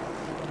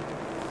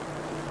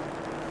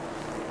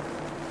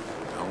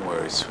 Don't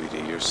worry,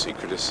 sweetie. Your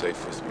secret is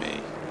safe with me.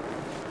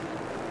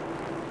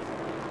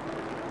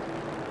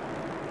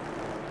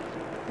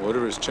 What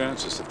are his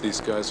chances that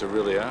these guys are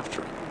really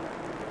after him?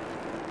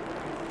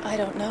 I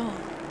don't know.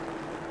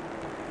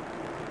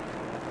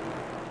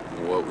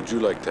 What would you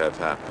like to have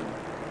happen?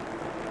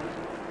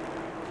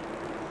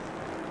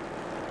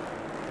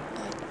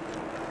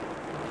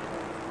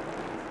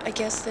 I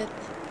guess that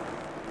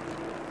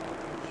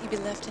he'd be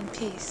left in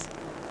peace.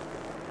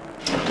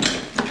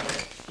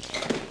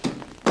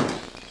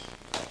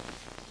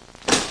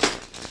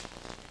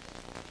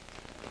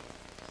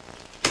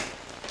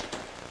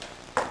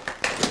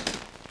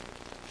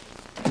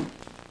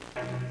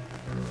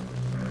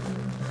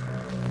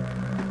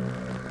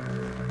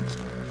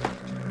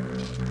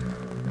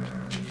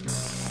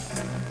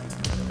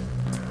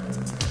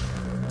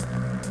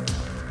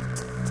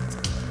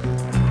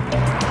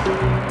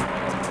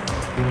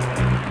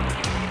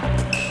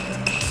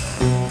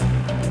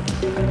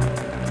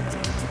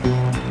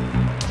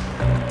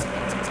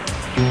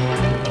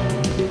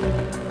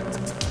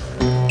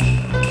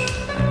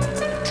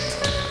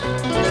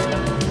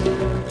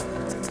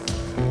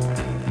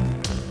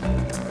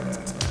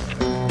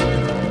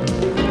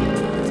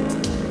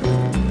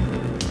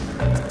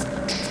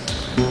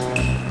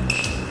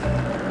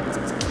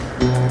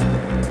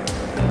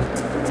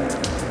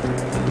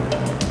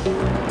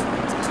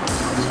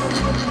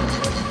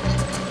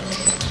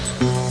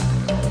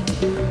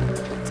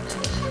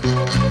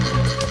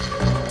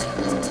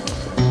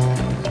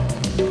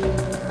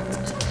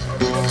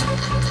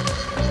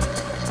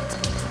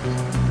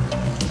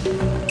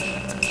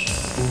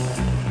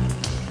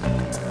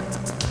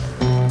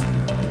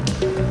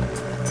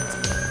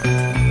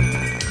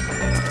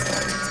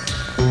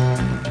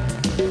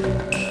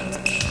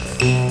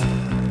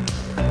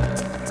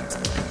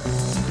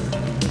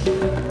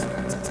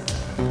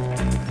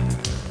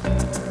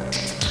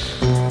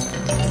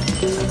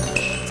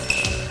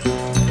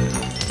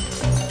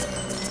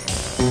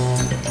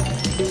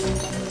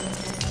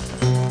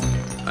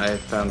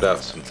 Found out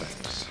some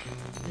things.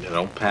 You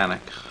don't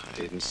panic. I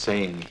didn't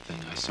say anything.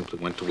 I simply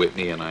went to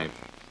Whitney and I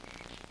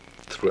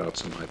threw out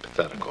some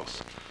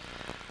hypotheticals.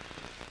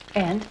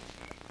 And?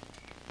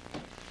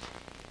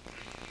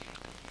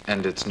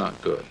 And it's not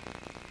good.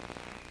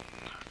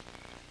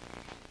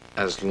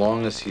 As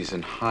long as he's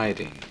in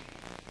hiding,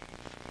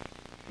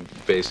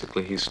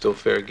 basically he's still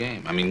fair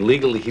game. I mean,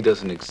 legally he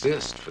doesn't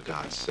exist, for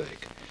God's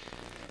sake.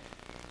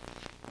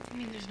 You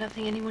mean there's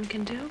nothing anyone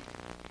can do?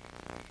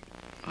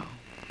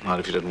 Not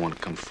if he doesn't want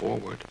to come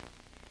forward.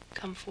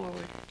 Come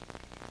forward.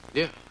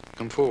 Yeah,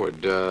 come forward.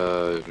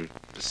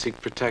 Seek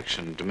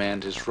protection,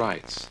 demand his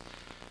rights.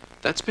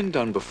 That's been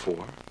done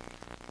before.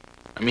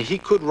 I mean, he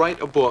could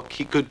write a book.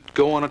 He could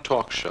go on a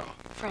talk show.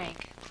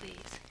 Frank,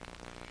 please.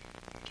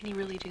 Can he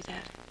really do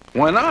that?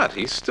 Why not?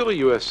 He's still a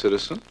U.S.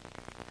 citizen.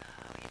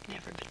 We'd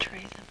never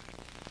betray them.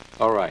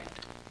 All right.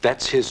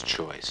 That's his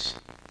choice.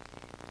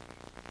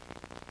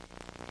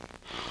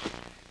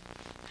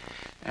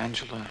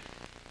 Angela,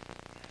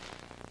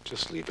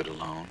 just leave it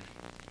alone.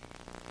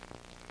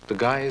 The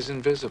guy is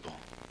invisible.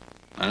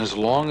 And as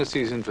long as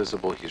he's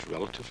invisible, he's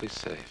relatively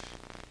safe.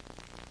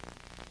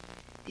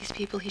 These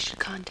people he should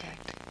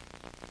contact,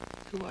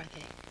 who are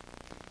they?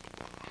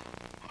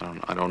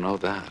 I don't know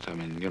that. I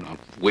mean, you know,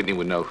 Whitney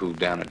would know who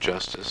down at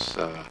Justice.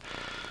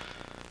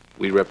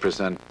 We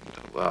represent,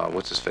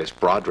 what's his face,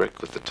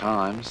 Broderick with the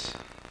Times.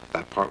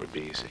 That part would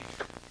be easy.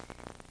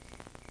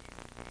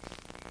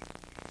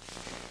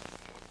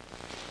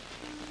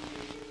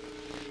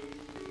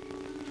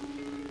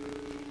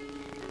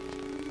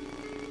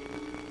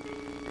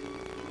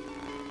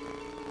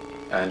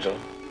 Angela,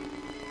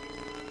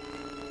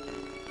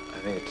 I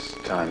think it's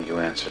time you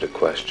answered a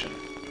question.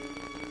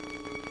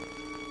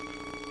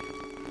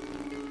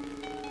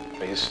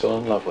 Are you still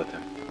in love with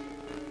him?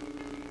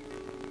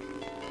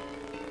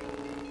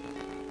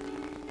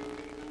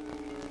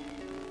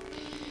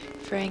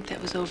 Frank,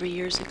 that was over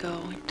years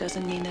ago. It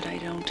doesn't mean that I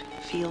don't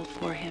feel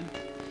for him.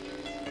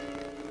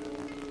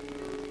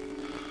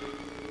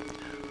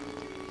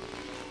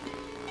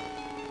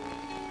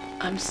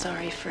 I'm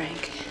sorry,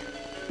 Frank.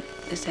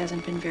 This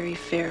hasn't been very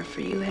fair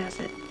for you,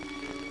 has it?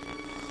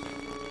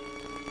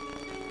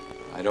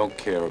 I don't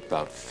care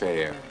about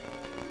fair.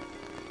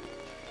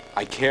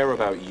 I care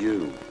about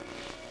you.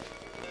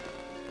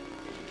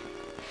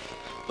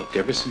 Look,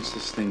 ever since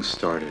this thing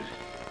started,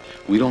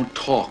 We don't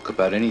talk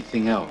about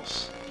anything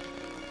else.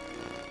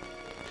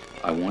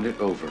 I want it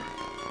over.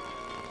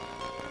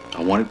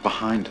 I want it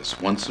behind us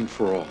once and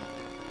for all.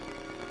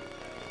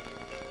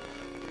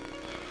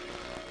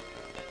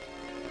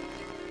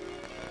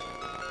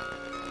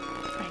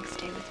 Frank,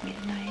 stay with me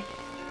tonight.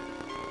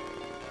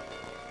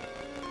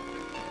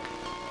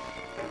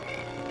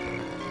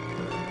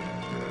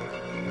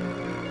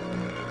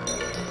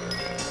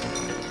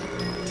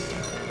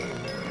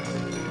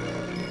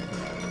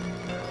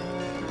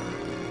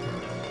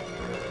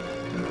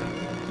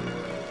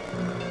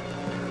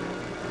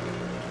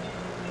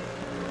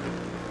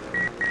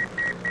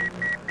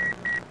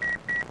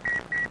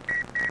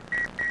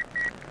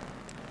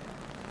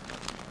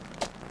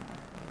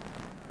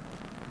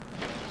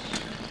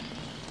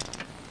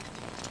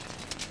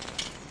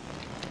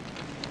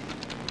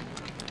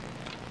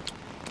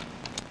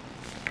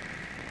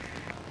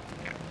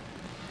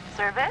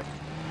 Service?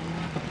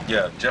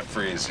 Yeah,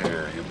 Jeffrey's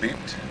here. You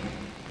beeped?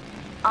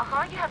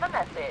 Uh-huh, you have a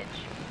message.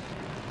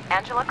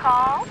 Angela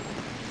called?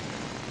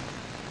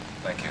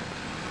 Thank you.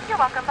 You're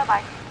welcome.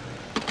 Bye-bye.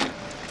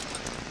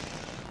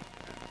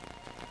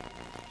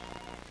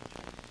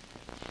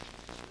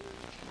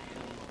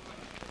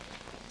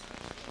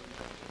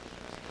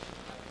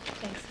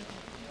 Thanks.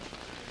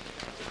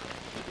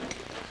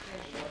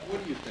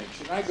 What do you think?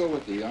 Should I go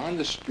with the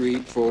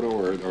on-the-street photo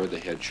or the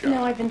headshot?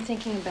 No, I've been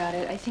thinking about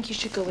it. I think you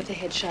should go with the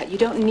headshot. You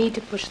don't need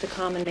to push the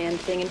common man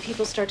thing, and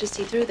people start to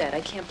see through that.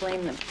 I can't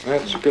blame them.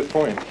 That's a good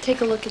point.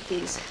 Take a look at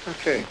these.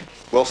 Okay.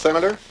 Well,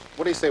 Senator,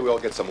 what do you say we all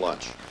get some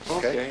lunch?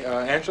 Okay.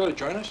 Angela,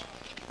 join us?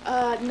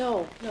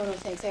 No,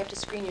 thanks. I have to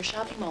screen your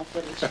shopping mall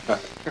footage.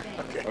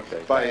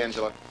 Okay. Bye,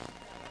 Angela.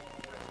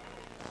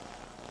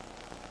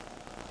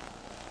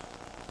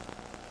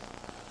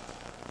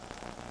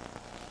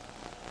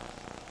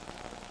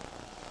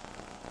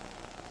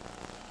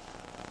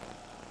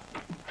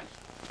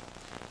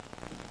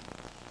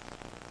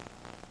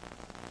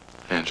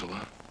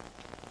 Angela?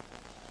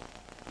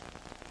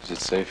 Is it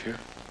safe here?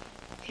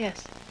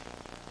 Yes.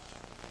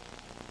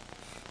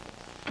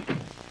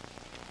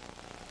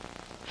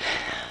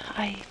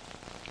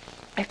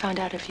 I found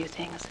out a few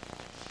things.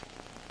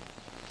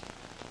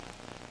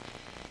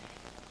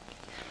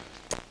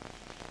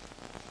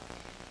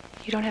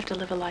 You don't have to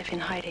live a life in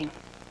hiding.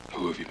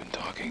 Who have you been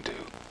talking to?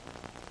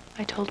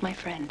 I told my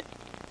friend.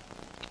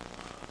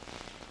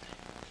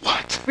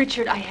 What?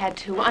 Richard, I had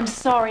to. I'm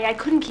sorry. I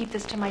couldn't keep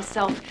this to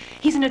myself.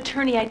 He's an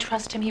attorney. I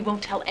trust him. He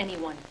won't tell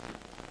anyone.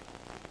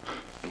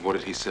 And what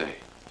did he say?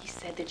 He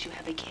said that you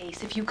have a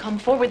case. If you come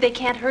forward, they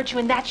can't hurt you,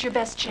 and that's your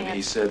best chance. And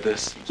he said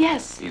this?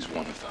 Yes. He's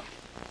one of them.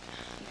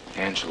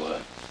 Angela,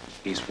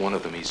 he's one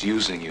of them. He's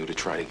using you to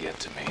try to get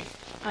to me.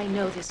 I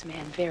know this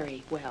man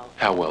very well.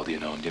 How well do you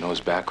know him? Do you know his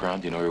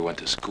background? Do you know where he went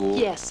to school?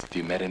 Yes. Have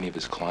you met any of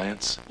his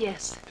clients?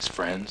 Yes. His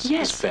friends?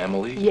 Yes. His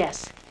family?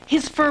 Yes.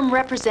 His firm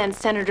represents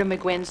Senator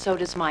McGuinn, so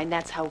does mine.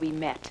 That's how we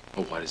met.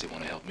 Well, why does he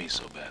want to help me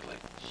so badly?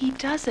 He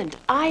doesn't.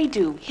 I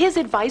do. His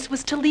advice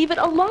was to leave it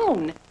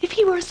alone. If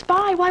he were a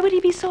spy, why would he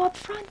be so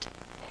upfront?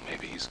 Well,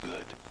 maybe he's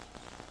good.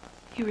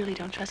 You really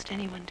don't trust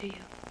anyone, do you?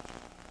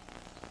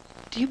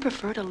 Do you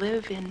prefer to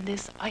live in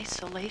this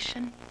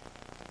isolation?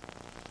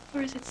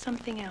 Or is it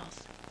something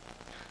else?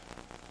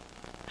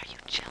 Are you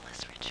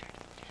jealous, Richard?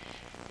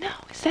 No.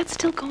 Is that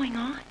still going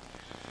on?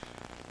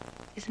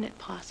 Isn't it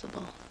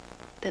possible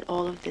that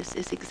all of this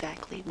is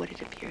exactly what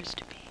it appears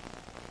to be?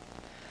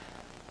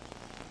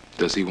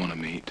 Does he want to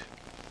meet?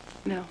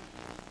 No.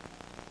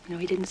 No,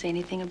 he didn't say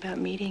anything about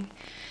meeting.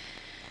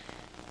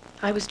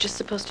 I was just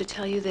supposed to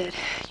tell you that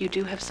you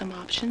do have some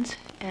options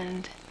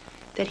and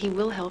that he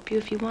will help you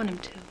if you want him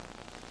to.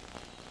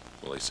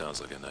 Well, he sounds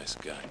like a nice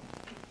guy.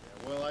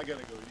 Yeah, well, I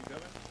gotta go. You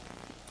coming?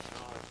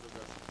 No, I still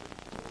got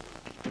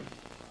some.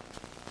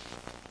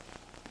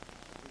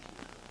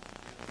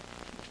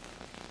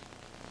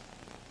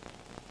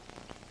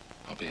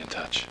 I'll be in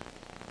touch.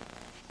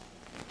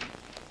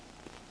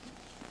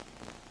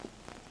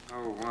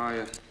 Oh,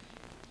 why,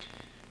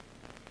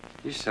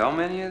 you sell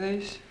many of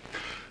these?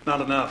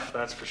 Not enough,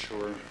 that's for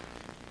sure.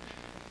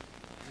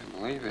 I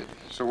believe it.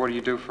 So what do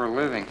you do for a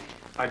living?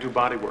 I do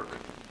body work.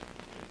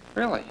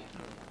 Really?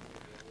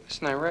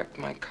 Listen, I wrecked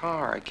my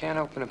car. I can't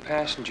open a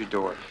passenger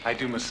door. I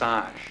do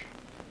massage.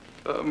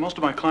 Most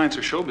of my clients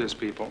are showbiz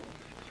people.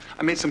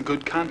 I made some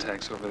good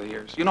contacts over the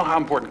years. You know how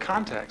important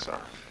contacts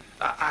are.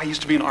 I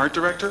used to be an art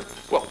director.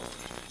 Well,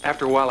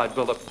 after a while, I'd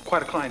build up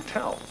quite a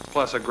clientele,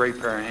 plus a great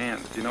pair of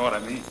hands. Do you know what I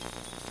mean?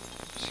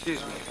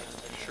 Excuse me.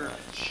 Sure.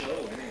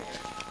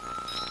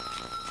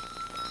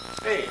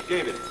 Hey,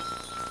 David.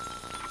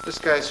 This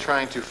guy's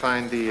trying to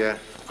find the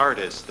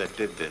artist that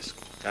did this.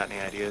 Got any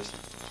ideas?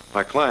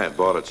 My client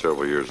bought it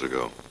several years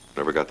ago.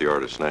 Never got the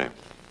artist's name.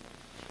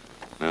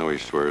 Now he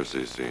swears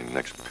he's the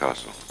next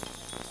Picasso.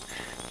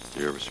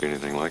 You ever see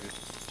anything like it?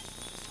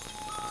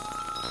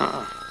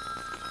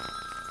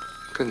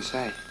 Couldn't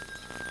say.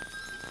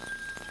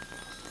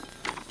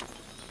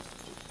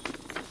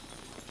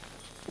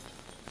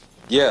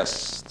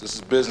 Yes, this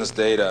is business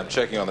data. I'm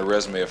checking on the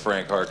resume of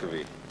Frank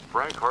Harkavy.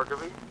 Frank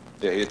Harkavy?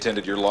 Yeah, he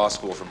attended your law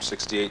school from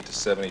 68 to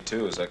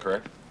 72, is that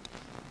correct?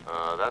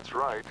 That's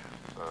right.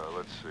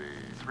 Let's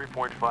see,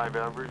 3.5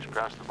 average,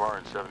 passed the bar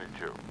in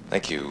 72.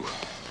 Thank you.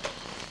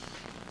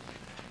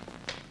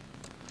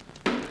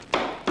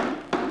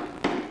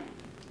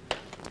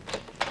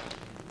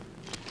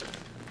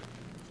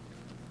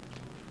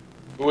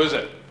 Who is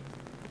it?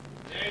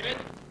 David?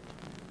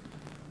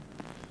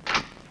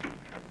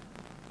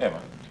 Hey,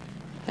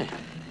 man.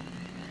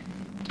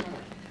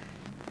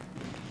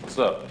 What's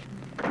up?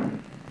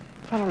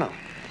 I don't know.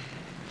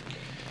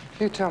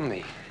 You tell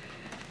me.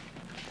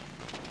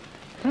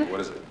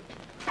 What is it?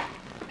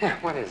 Yeah,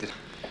 what is it?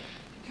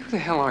 Who the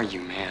hell are you,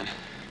 man?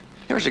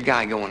 There's a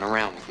guy going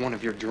around with one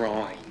of your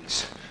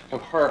drawings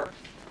of her.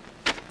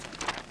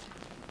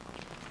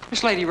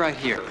 This lady right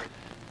here.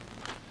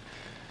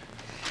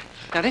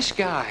 Now, this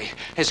guy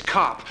has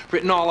cop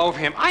written all over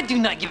him. I do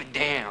not give a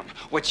damn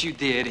what you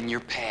did in your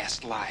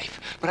past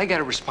life, but I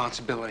got a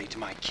responsibility to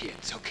my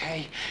kids,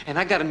 okay? And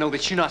I got to know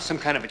that you're not some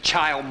kind of a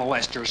child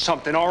molester or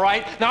something, all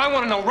right? Now, I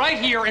want to know right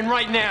here and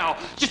right now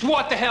just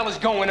what the hell is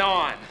going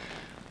on.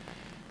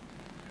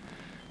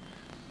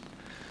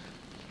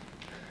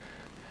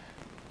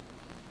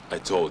 I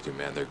told you,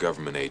 man, they're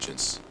government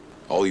agents.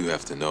 All you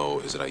have to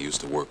know is that I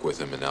used to work with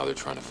them and now they're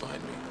trying to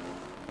find me.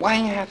 Why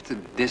do you have to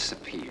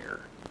disappear?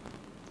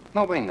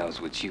 Nobody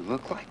knows what you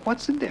look like.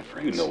 What's the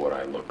difference? You know what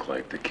I look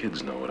like. The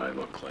kids know what I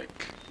look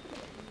like.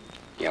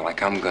 Yeah,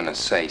 like I'm gonna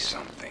say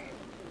something.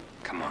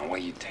 Come on,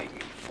 what do you take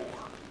me for?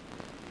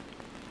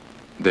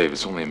 Dave,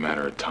 it's only a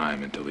matter of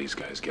time until these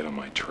guys get on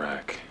my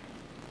track.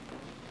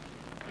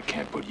 I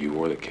can't put you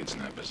or the kids in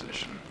that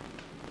position.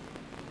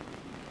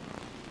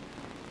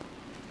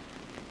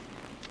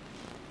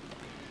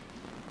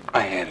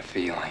 I had a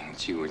feeling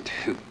that you were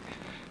too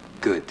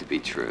good to be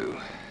true.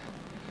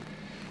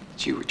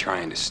 That you were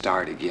trying to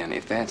start again.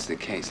 If that's the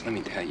case, let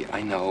me tell you,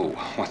 I know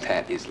what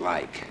that is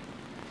like.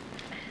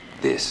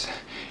 This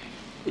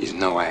is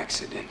no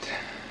accident.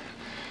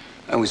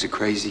 I was a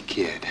crazy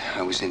kid.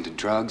 I was into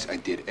drugs. I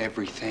did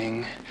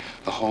everything,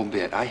 the whole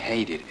bit. I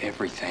hated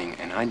everything,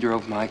 and I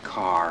drove my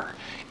car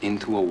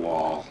into a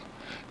wall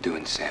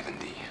doing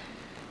 70.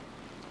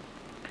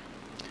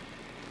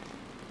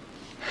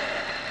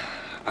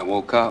 I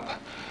woke up.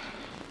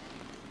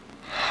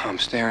 I'm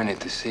staring at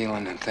the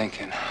ceiling and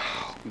thinking,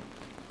 oh,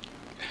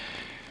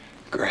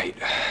 great.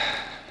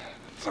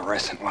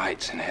 Fluorescent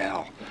lights in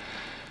hell.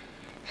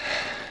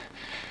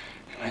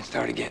 And I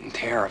started getting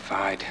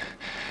terrified.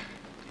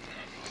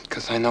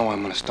 Because I know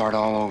I'm going to start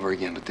all over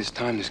again, but this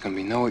time there's going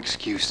to be no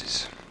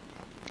excuses.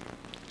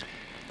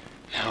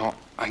 Now,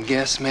 I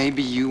guess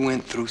maybe you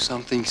went through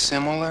something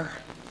similar?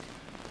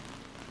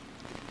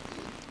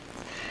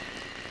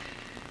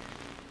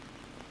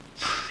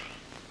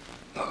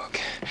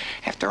 Look,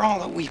 after all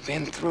that we've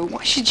been through,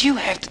 why should you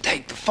have to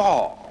take the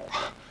fall?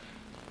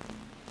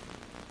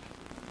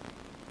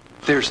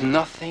 There's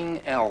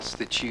nothing else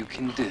that you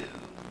can do.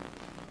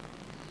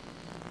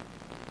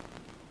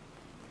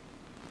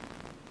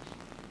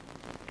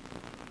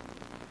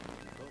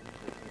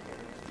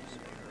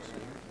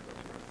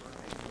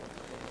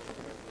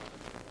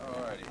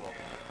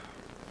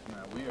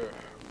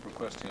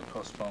 Requesting a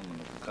postponement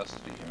of the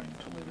custody hearing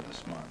until later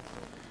this month.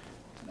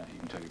 Now, you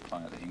can tell your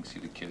client that he can see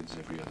the kids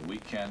every other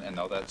weekend, and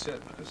now that's it,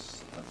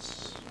 because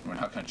we're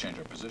not going to change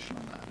our position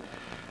on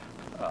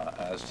that.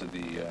 As to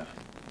the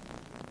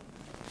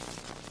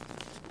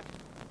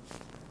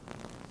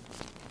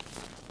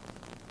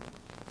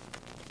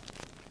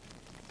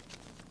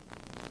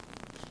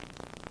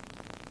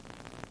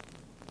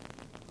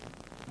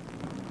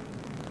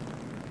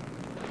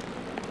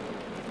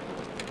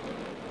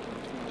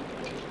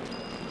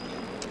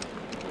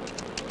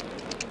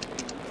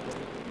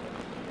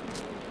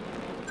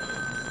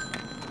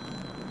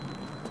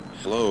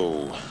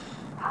Hello.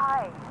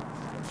 Hi.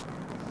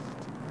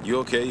 You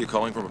okay? You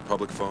calling from a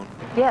public phone?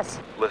 Yes.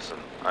 Listen,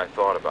 I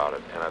thought about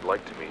it, and I'd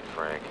like to meet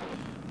Frank.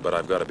 But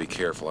I've got to be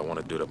careful. I want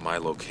to do it at my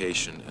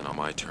location and on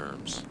my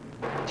terms.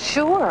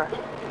 Sure.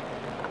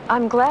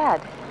 I'm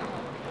glad.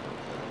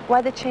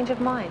 Why the change of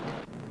mind?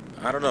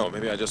 I don't know.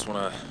 Maybe I just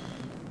want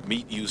to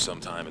meet you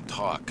sometime and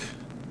talk.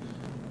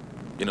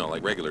 You know,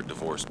 like regular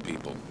divorced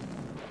people.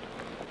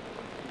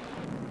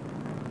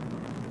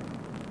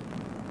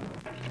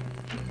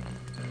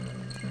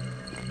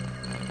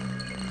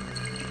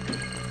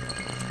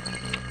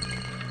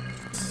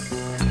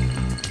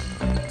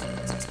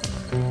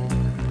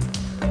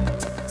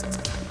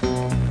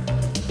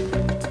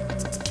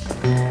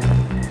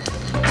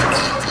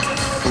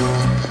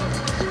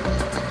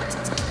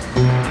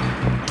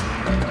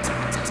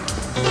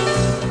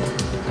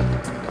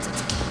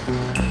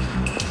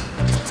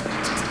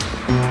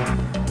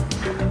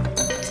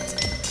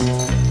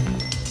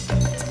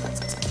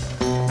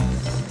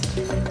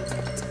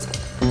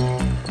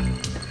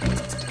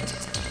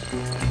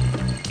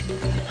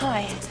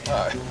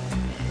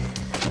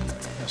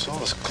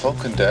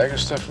 cloak and dagger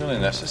stuff really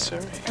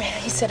necessary?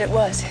 He said it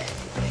was.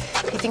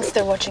 He thinks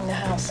they're watching the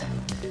house.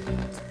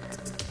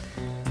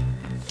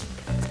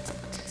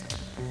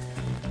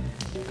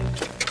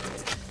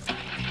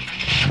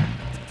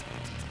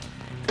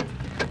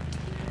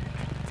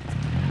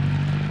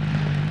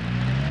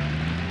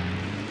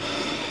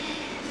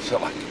 feel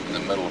like I'm in the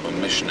middle of a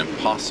Mission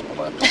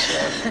Impossible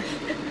episode.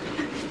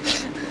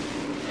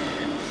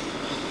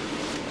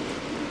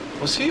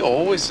 Was he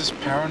always this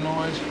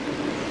paranoid?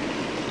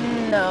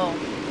 No.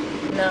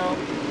 No.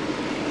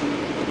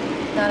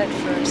 Not at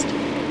first.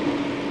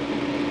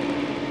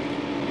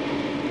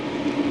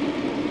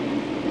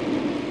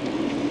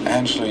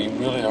 Angela, you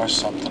really are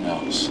something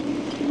else.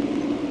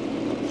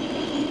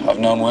 I've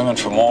known women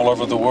from all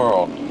over the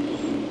world.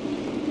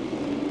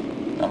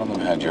 None of them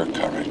had your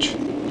courage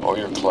or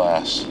your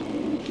class.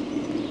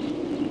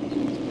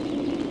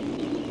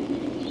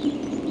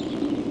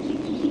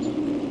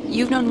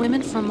 You've known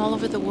women from all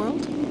over the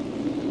world?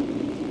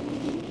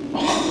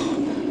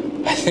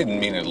 Oh, I didn't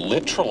mean it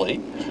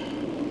literally.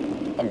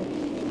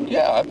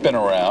 Yeah, I've been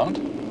around.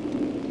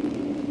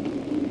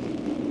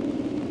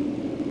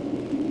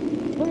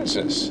 What is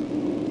this? A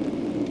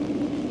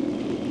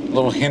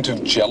little hint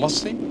of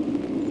jealousy?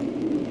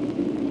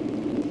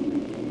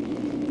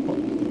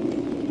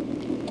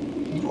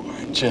 You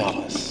are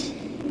jealous.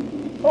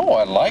 Oh,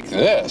 I like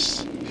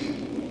this.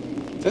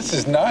 This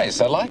is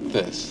nice. I like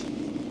this.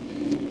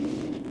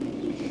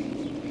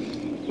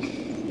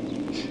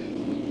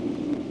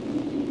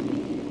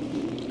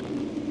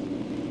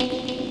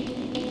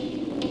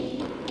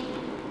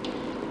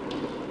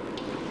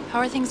 How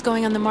are things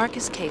going on the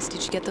Marcus case?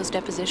 Did you get those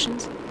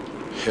depositions?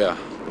 Yeah,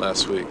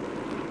 last week.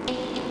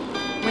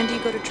 When do you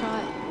go to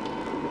trial?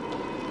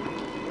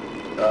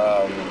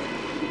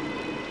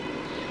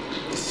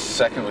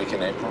 Second week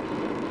in April.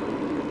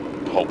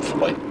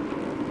 Hopefully.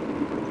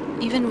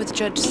 Even with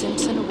Judge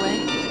Simpson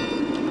away?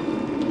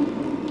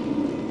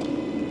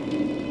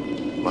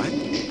 What?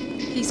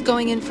 He's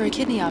going in for a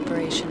kidney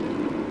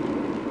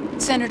operation.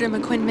 Senator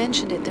McQuinn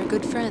mentioned it. They're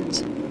good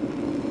friends.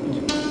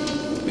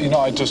 You know,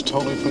 I just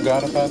totally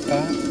forgot about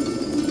that.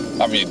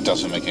 I mean, it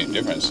doesn't make any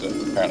difference.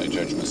 Apparently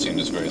Judge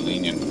Messina is very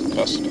lenient in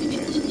custody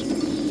cases.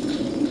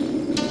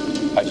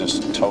 I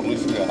just totally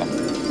forgot.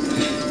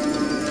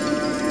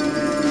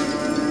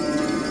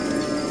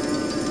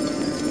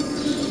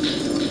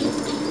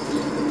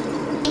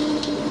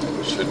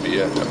 Should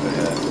be up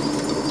ahead.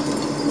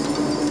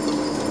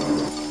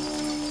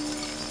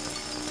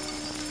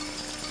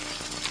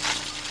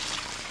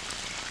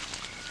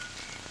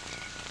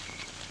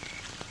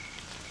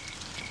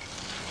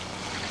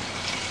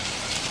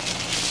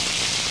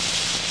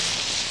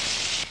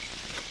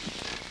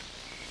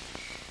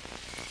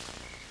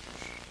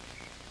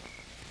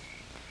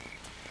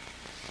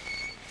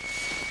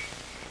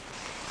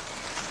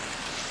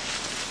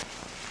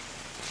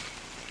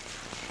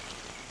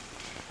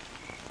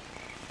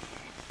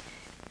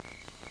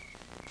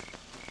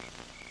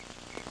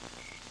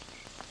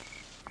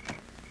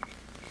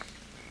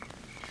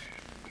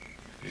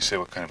 You say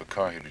what kind of a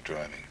car he'd be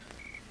driving?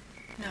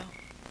 No.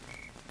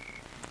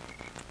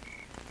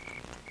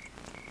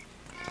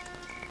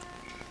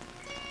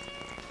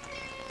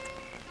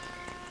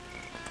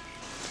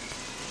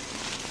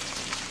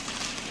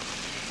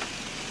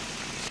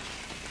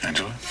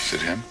 Angela, is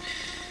it him?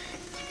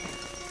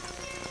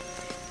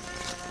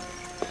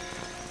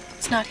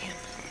 It's not him.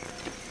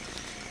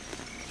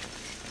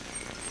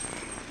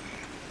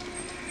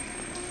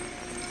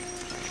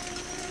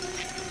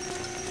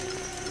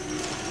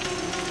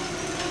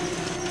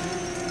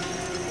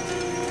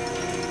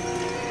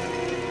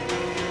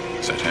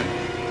 Is that him?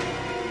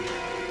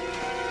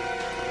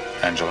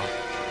 Angela?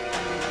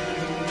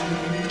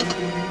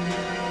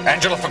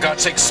 Angela, for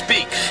God's sake,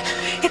 speak!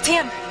 It's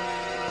him!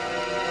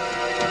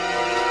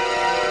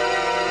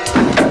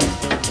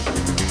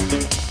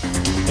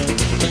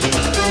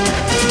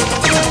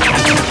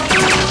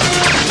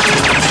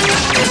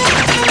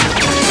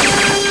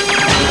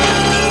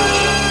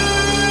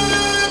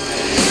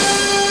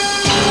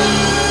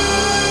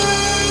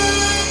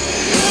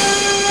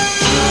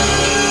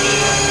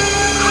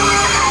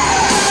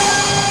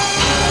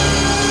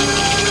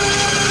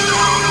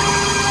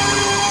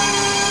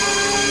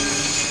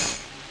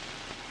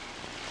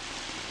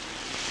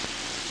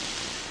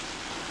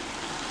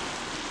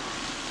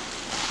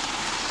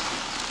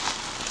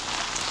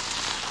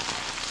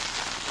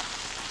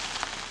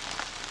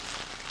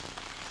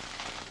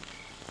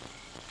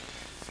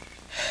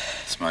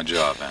 It's my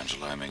job,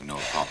 Angela. I make no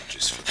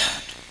apologies for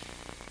that.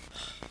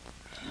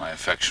 My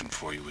affection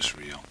for you was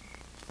real.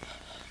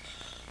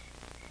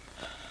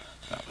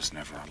 That was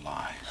never a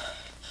lie.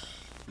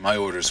 My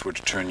orders were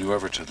to turn you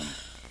over to them.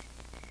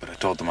 But I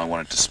told them I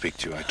wanted to speak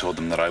to you. I told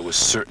them that I was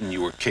certain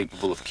you were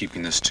capable of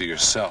keeping this to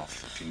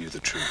yourself if you knew the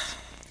truth.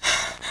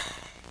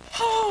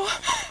 Oh,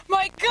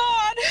 my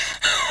God!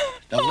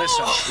 Now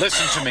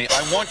listen to me.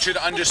 I want you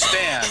to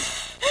understand.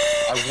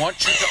 I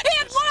want you to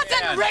It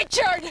wasn't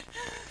Richard!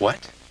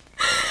 What?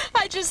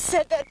 I just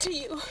said that to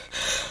you.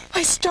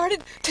 I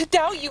started to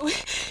doubt you.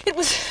 It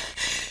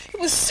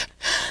was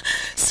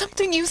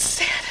something you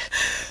said.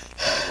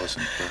 That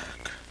wasn't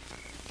Berk.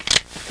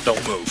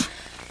 Don't move.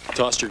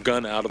 Toss your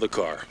gun out of the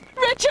car.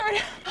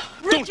 Richard!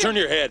 Don't turn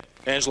your head.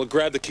 Angela,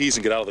 grab the keys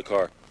and get out of the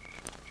car.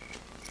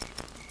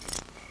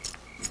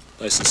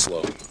 Nice and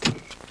slow.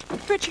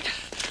 Richard,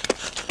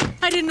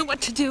 I didn't know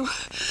what to do.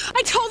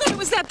 I told her it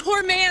was that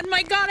poor man.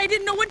 My God, I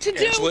didn't know what to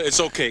do. Angela, it's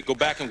okay. Go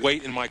back and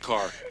wait in my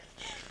car.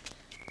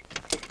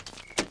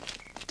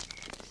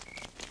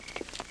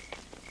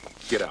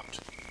 Get out.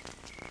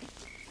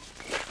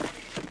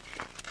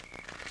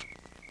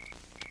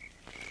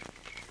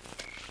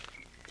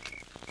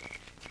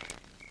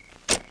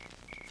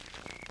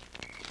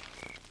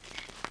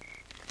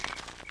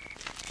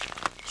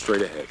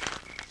 Straight ahead.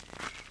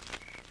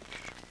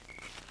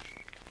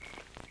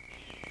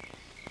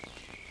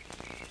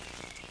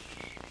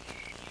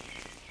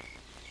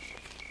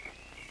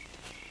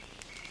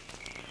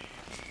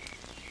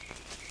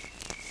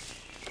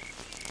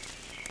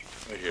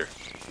 Right here.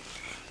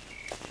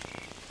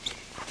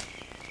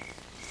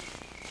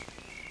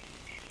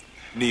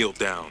 Kneel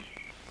down.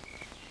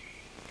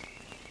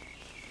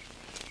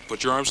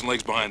 Put your arms and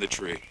legs behind the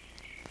tree.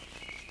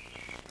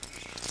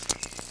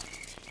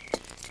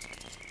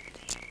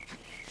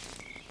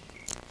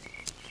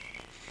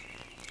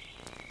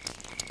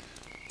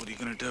 What are you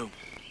gonna do?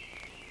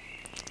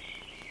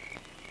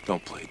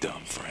 Don't play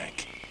dumb,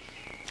 Frank.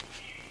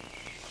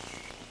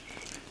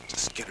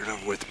 Just get it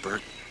over with,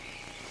 Berk.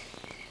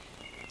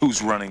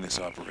 Who's running this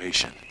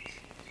operation?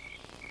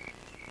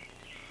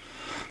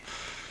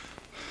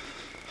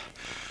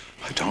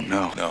 I don't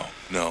know. No.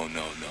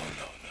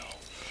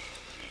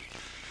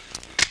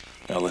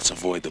 Now let's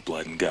avoid the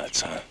blood and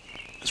guts, huh?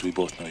 As we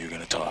both know you're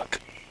gonna talk.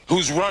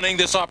 Who's running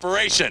this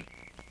operation?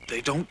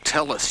 They don't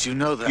tell us. You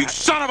know that. You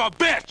son of a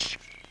bitch!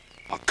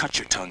 I'll cut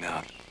your tongue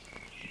out.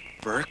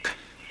 Berk,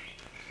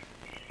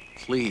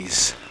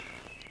 please.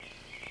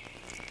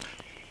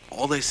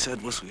 All they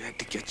said was we had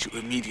to get you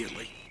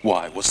immediately.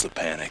 Why? What's the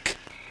panic?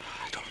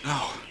 I don't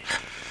know.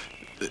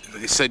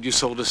 They said you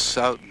sold us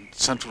out in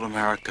Central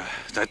America.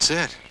 That's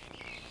it.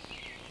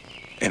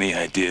 Any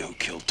idea who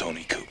killed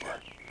Tony Cooper?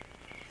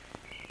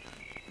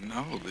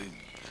 No,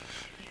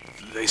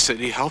 they said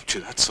he helped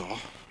you, that's all.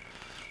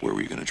 Where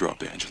were you gonna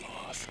drop Angela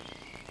off?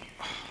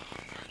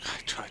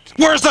 I tried to...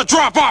 Where's the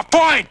drop-off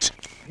point?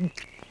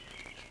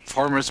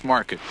 Farmer's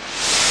Market.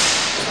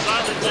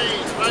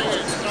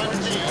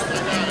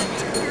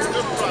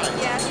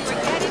 Yes, we're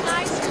getting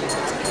nicer. Getting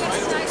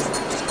nicer.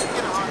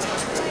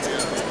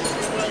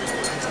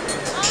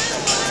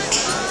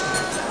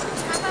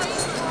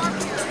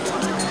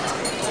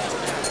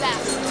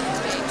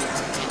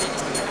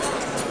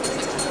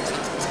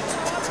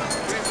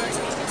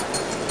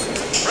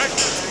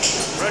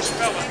 Fresh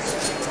melons,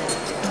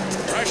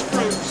 fresh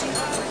fruits,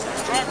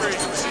 strawberries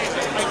in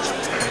season,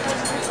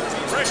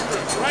 fresh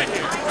fruits right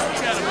here. Come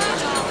get them.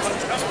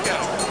 Come get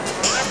them.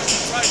 Never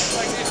seen prices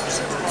like this in the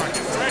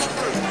supermarket. Fresh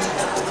fruits.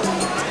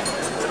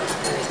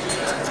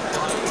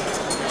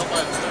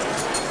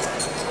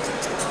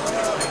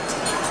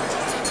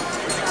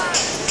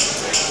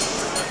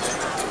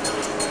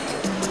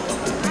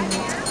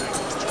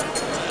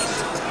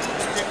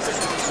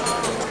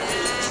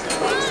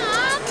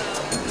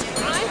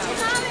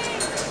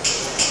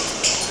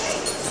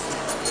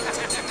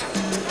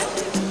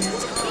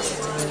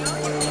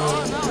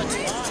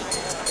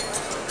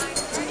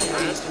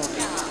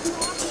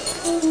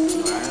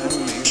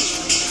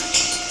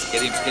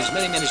 Get as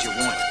many men as you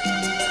want.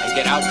 And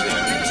get out there.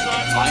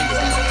 Find him.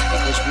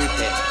 Because we're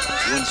dead.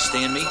 You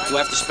understand me? Do I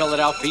have to spell it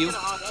out for you?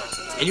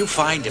 And you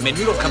find him, and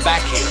you don't come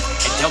back here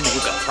and tell me you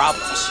got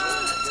problems.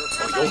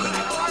 Or you're gonna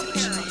have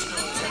problems.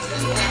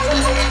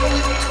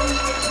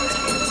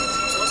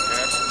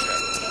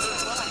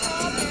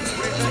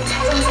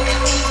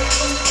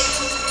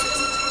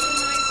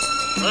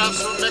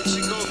 Perhaps from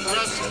Mexico,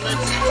 perhaps from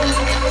Mexico.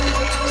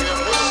 We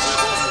have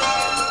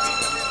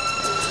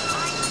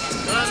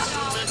perhaps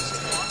from Mexico.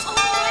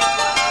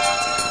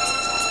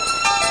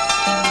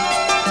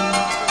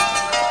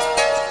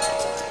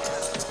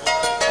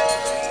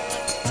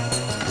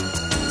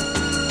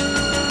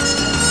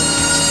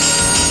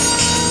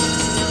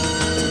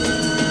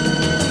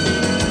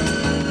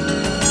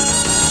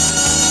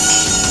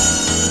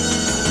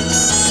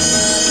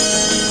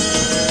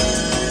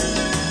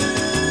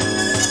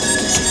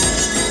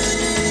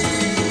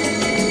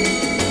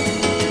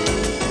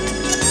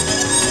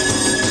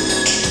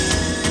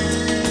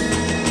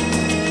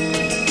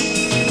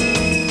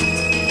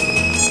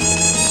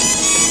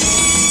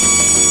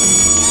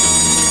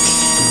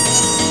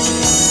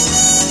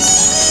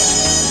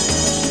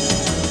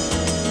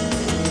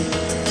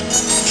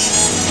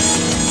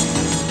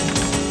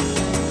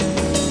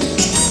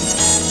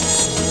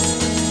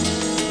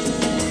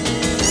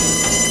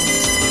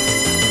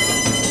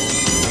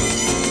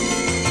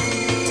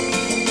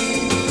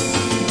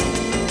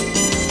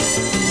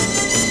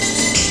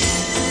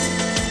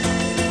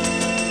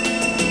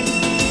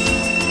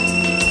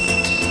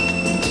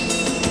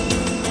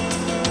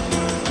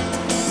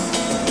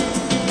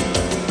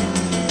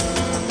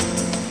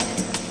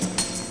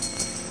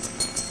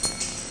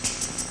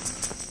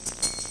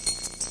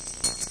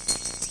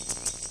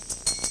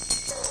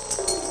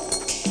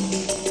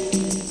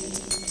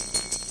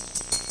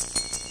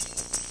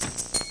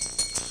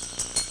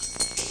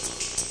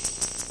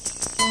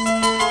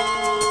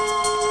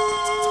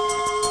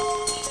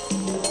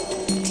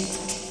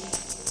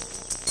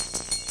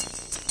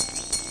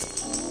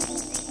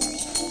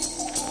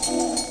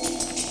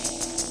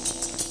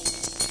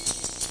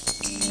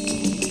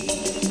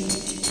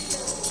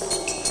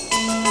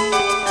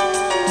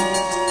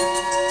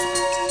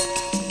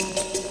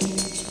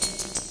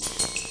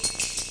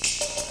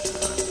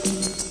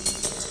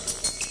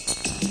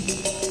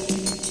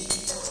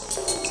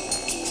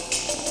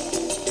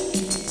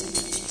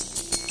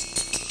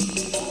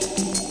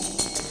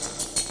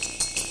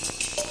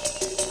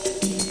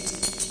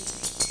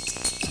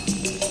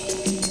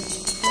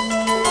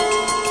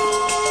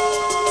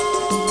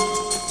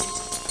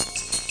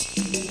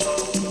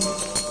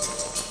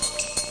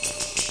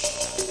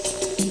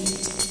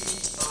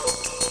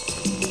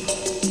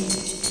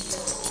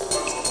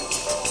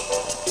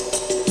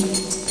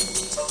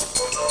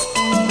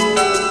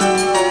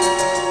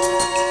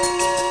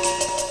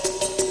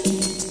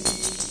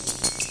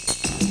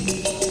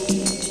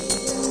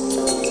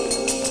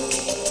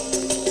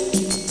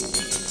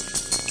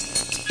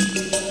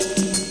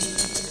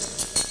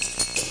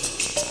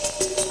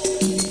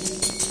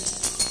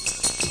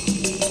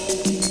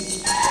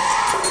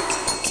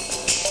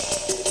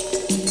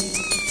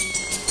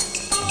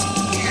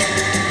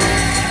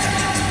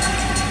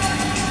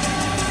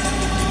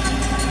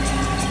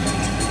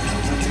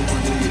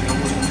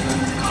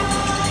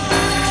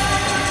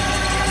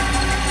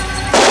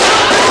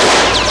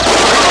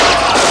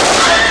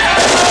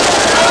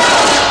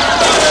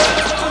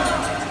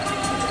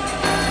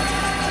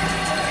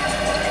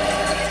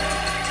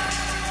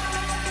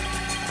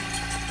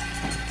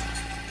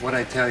 What'd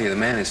I tell you? The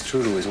man is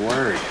true to his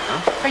word,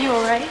 huh? Are you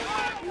all right?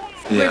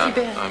 Yeah, Where have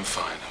you been? I'm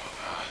fine.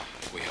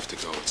 We have to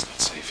go. It's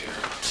not safe here.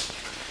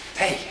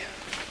 Hey,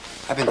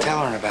 I've been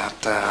telling her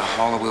about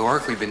all the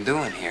work we've been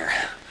doing here.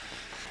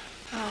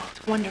 Oh,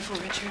 it's wonderful,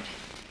 Richard.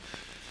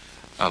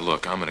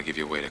 Look, I'm gonna give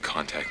you a way to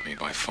contact me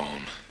by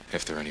phone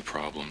if there are any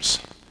problems.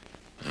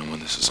 And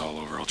when this is all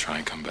over, I'll try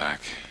and come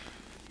back.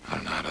 I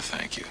don't know how to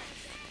thank you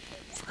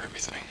for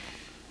everything.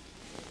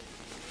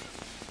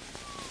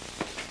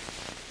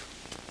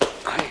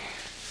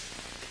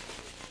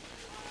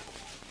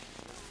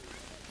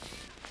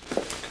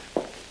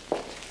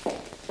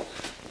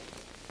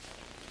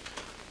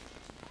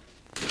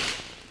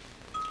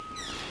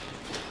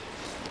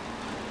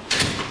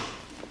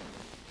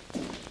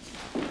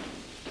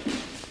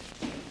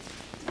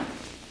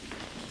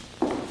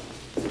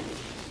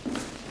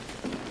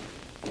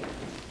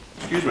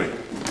 Excuse me.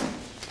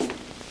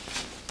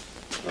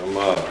 I'm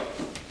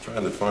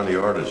trying to find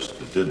the artist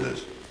that did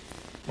this.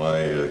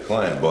 My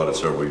client bought it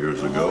several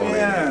years ago. Oh,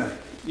 yeah.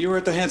 You were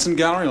at the Hanson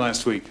Gallery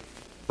last week.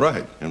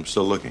 Right. I'm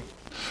still looking.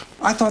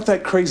 I thought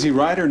that crazy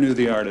writer knew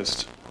the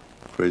artist.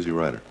 Crazy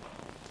writer.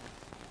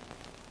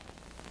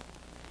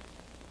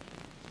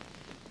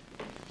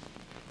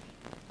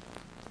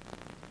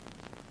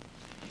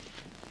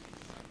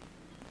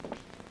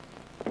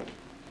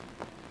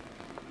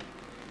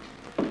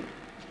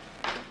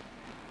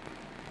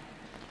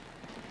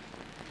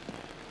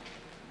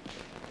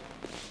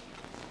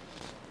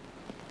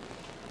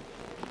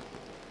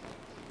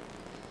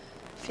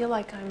 I feel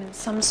like I'm in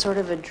some sort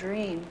of a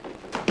dream.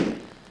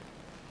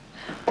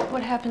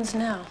 What happens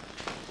now?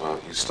 Well,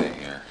 you stay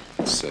here.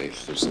 It's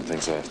safe. There's some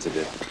things I have to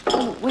do.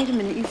 Oh, wait a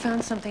minute. You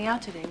found something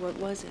out today. What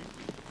was it?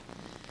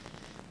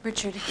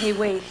 Richard, hey,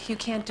 wait. You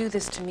can't do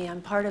this to me.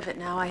 I'm part of it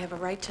now. I have a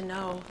right to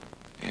know.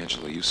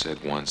 Angela, you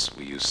said once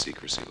we use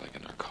secrecy like a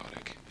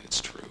narcotic. It's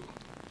true.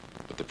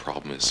 But the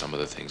problem is some of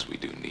the things we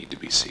do need to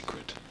be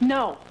secret.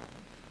 No.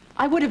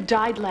 I would have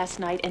died last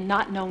night and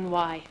not known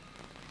why.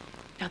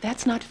 Now,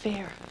 that's not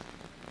fair.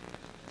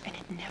 And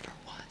it never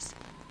was.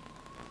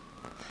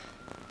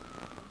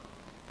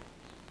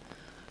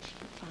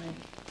 Fine.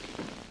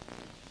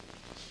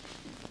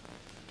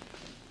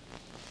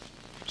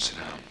 Sit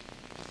down.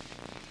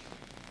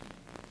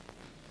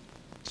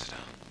 Sit down.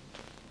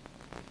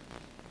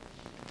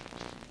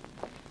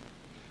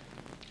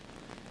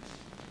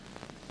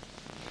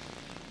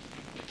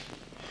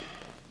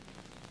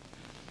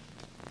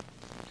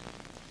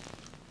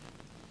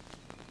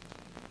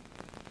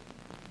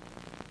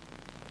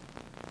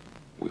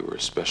 We were a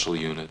special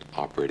unit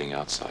operating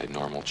outside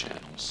normal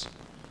channels.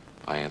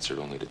 I answered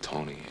only to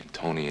Tony, and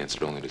Tony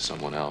answered only to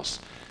someone else,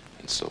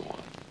 and so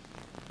on.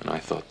 And I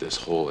thought this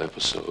whole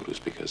episode was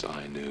because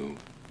I knew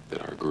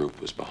that our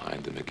group was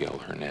behind the Miguel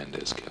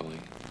Hernandez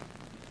killing.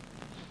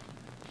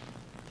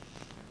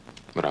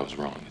 But I was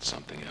wrong. It's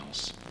something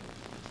else.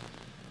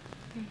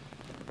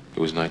 It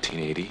was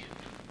 1980.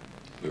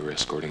 We were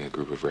escorting a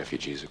group of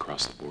refugees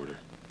across the border.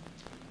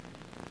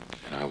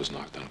 And I was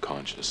knocked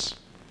unconscious.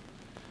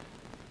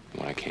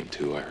 When I came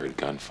to, I heard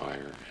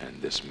gunfire,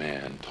 and this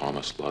man,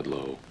 Thomas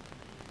Ludlow,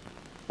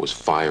 was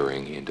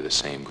firing into the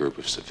same group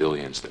of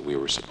civilians that we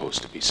were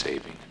supposed to be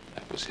saving.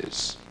 That was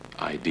his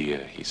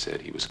idea. He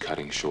said he was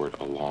cutting short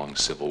a long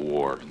civil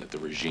war and that the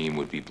regime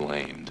would be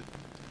blamed.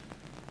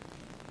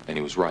 And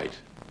he was right.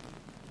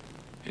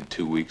 In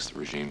 2 weeks, the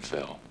regime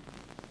fell.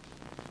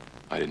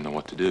 I didn't know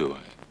what to do.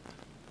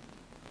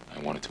 I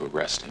wanted to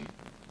arrest him,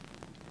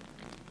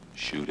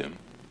 shoot him.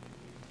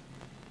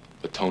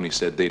 But Tony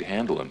said they'd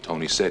handle him.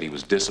 Tony said he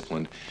was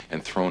disciplined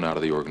and thrown out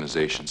of the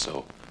organization,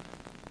 so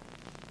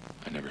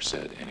I never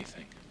said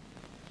anything.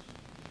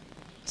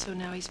 So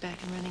now he's back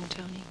and running,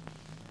 Tony?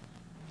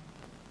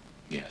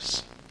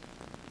 Yes.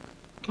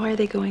 Why are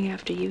they going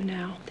after you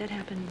now? That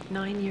happened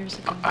 9 years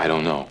ago. I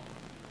don't know.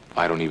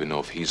 I don't even know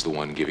if he's the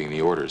one giving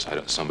the orders.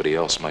 Somebody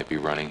else might be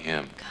running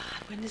him.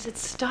 God, when does it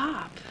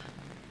stop?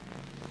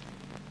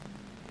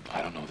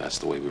 I don't know. That's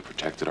the way we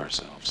protected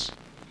ourselves.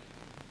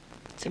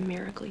 It's a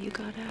miracle you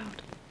got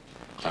out.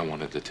 I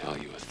wanted to tell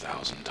you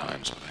 1,000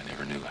 times, but I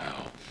never knew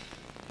how.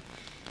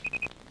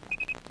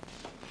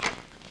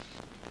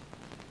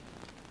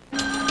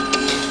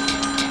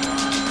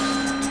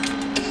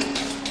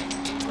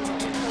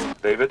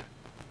 David?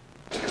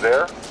 You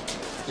there?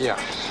 Yeah,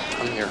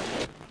 I'm here.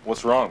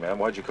 What's wrong, man?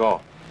 Why'd you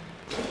call?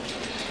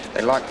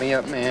 They locked me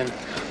up, man.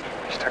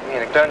 Stuck me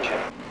in a dungeon.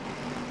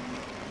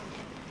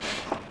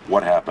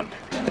 What happened?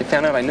 They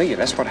found out I knew you.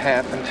 That's what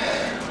happened.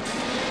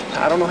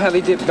 I don't know how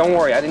they did. Don't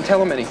worry, I didn't tell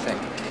them anything.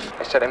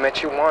 They said I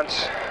met you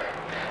once.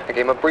 I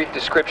gave them a brief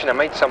description. I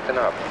made something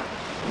up.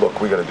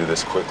 Look, we gotta do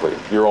this quickly.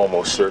 You're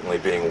almost certainly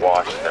being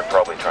watched, and they're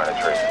probably trying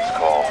to trace this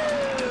call.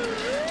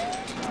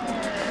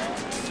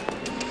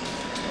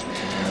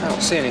 I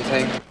don't see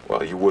anything.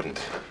 Well, you wouldn't.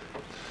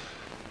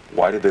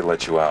 Why did they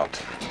let you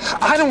out?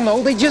 I don't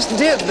know. They just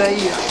did. They...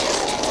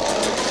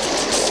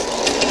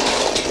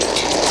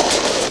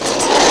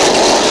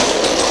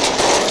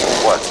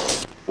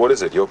 What? What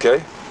is it? You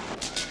okay?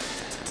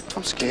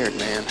 I'm scared,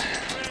 man.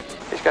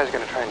 These These guys are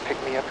gonna try and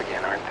pick me up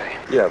again, aren't they?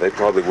 Yeah, they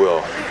probably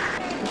will.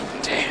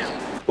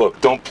 Damn.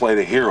 Look, don't play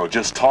the hero,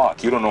 just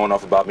talk. You don't know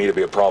enough about me to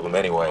be a problem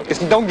anyway.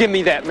 Listen, don't give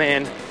me that,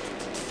 man.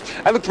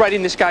 I looked right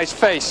in this guy's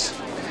face.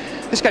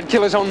 This guy'd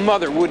kill his own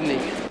mother, wouldn't he?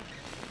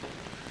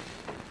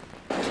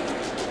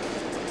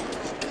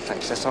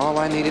 Thanks, that's all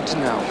I needed to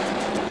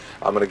know.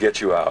 I'm gonna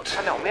get you out.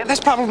 I know, man. That's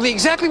probably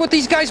exactly what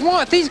these guys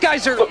want. These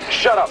guys are... Look,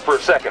 shut up for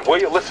a second, will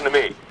you? Listen to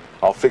me.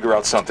 I'll figure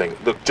out something.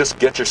 Look, just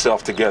get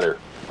yourself together.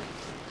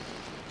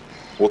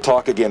 We'll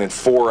talk again in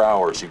 4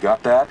 hours. You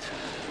got that?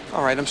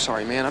 All right, I'm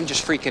sorry, man. I'm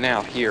just freaking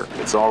out here.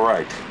 It's all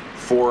right.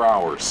 4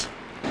 hours.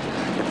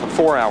 Yeah, for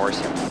 4 hours.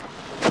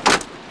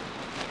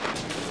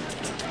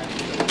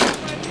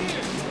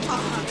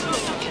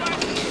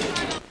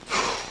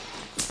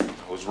 I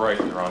was right.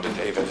 You're on to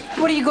David.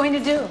 What are you going to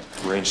do?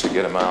 Arrange to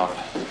get him out.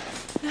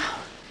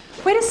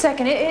 Wait a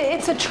second.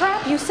 It's a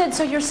trap. You said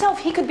so yourself.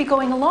 He could be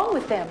going along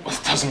with them. Well,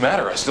 it doesn't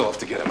matter. I still have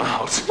to get him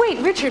out. Wait,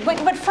 Richard,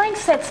 what Frank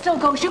said still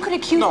goes. You could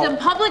accuse them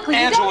publicly.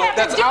 Angela, you don't have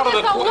that's to do out of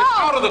this the alone. it's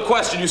out of the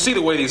question. You see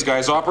the way these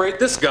guys operate?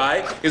 This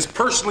guy is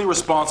personally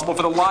responsible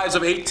for the lives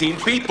of 18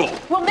 people.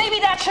 Well, maybe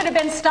that should have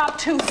been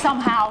stopped too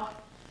somehow.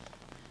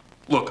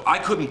 Look, I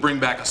couldn't bring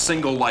back a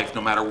single life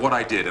no matter what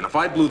I did. And if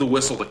I blew the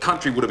whistle, the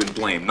country would have been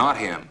blamed, not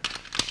him.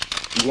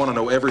 You want to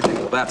know everything?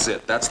 Well, that's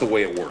it. That's the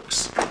way it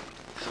works.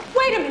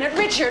 Wait a minute,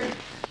 Richard.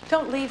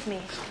 Don't leave me.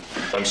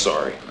 I'm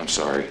sorry. I'm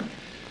sorry.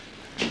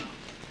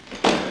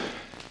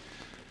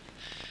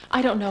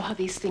 I don't know how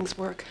these things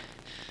work.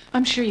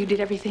 I'm sure you did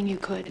everything you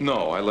could.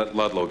 No, I let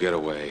Ludlow get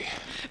away.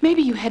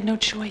 Maybe you had no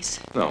choice.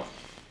 No.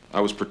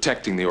 I was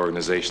protecting the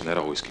organization. That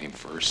always came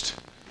first.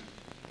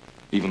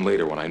 Even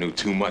later, when I knew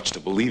too much to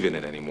believe in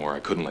it anymore, I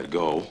couldn't let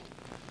go.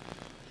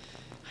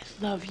 I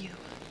love you.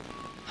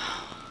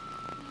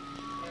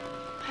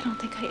 I don't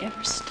think I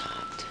ever stopped.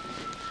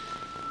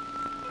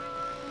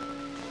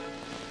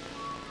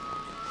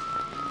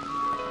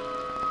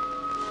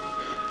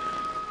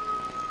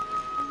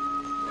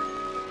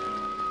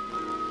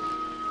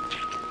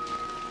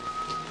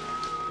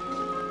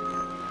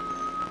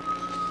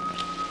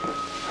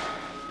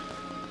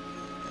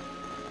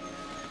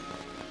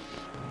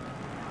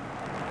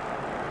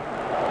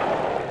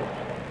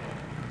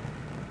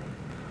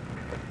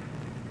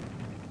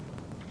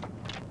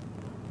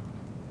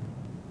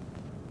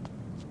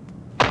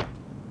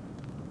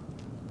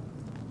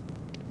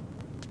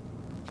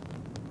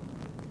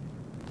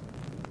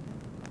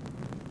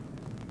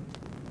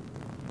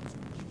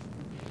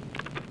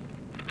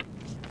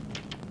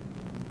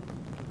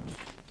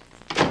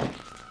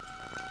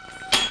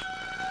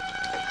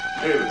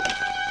 David!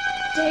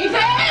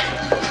 David!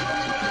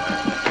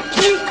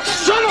 You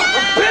son of a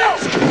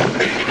bitch!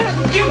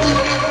 You!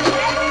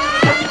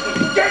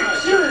 Get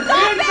your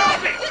hands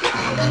off me!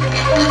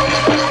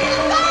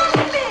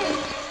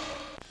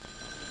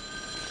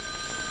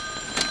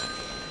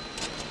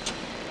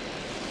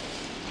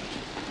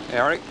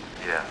 Eric?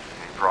 Yeah.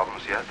 Any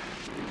problems yet?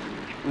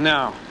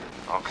 No.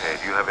 Okay.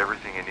 Do you have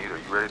everything you need? Are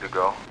you ready to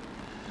go?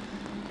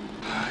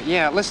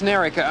 Yeah, listen,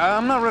 Eric,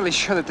 I'm not really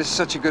sure that this is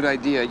such a good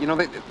idea. You know,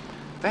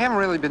 they haven't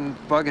really been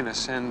bugging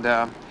us, and,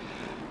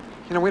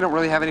 you know, we don't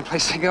really have any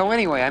place to go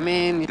anyway. I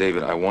mean...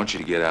 David, I want you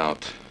to get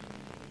out.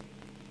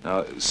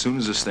 Now, as soon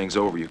as this thing's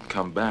over, you can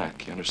come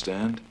back. You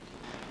understand?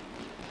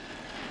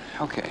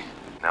 Okay.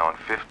 Now, in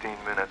 15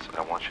 minutes,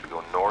 I want you to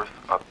go north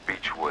up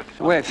Beechwood.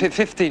 Wait,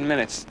 15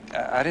 minutes?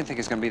 I didn't think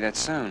it's gonna be that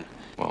soon.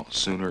 Well,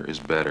 sooner is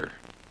better.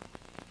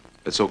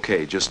 It's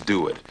okay, just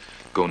do it.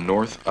 Go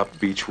north up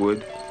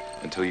Beechwood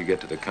until you get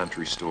to the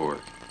country store.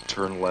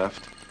 Turn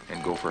left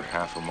and go for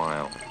half a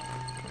mile.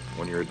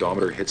 When your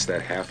odometer hits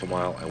that half a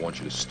mile, I want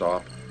you to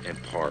stop and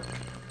park.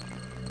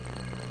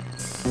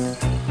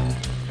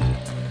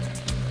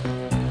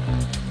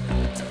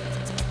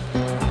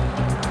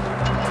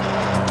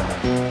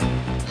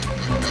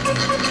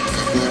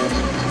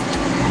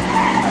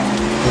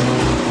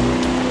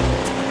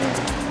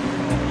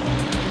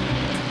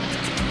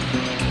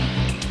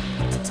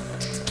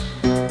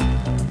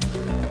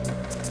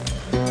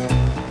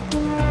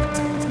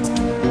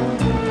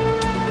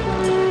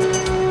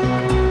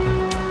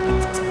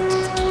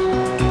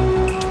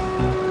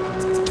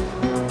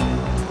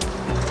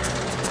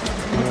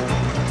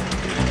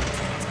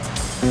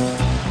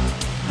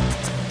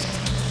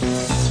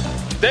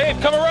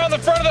 Dave, come around the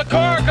front of the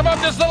car. Come up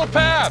this little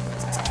path.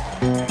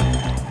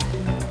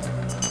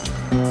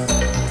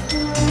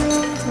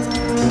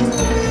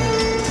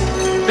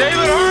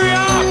 David, hurry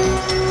up!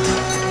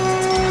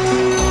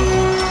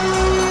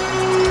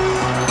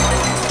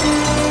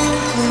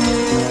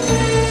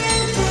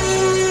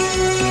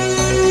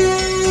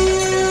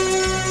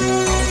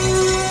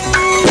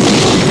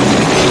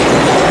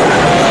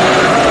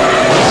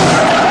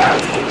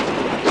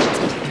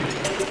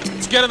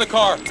 Let's get in the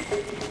car.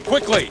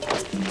 Quickly.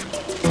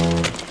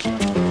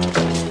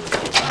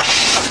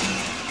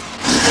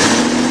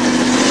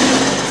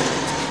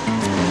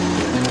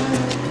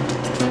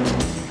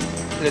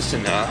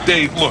 Listen,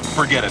 Dave, look,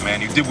 forget it,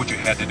 man. You did what you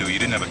had to do. You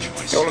didn't have a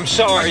choice. Oh, I'm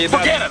sorry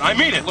about... Forget it. I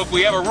mean it. Look,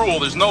 we have a rule.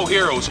 There's no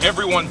heroes.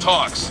 Everyone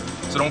talks.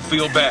 so don't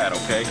feel bad,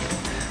 okay?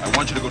 I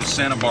want you to go to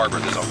Santa Barbara.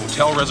 There's a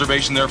hotel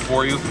reservation there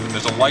for you.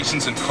 There's a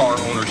license and car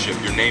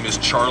ownership. Your name is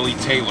Charlie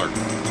Taylor.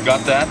 You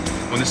got that?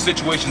 When the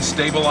situation's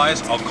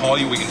stabilized, I'll call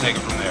you. We can take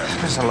it from there.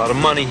 There's a lot of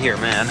money here,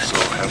 man. So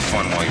have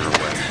fun while you're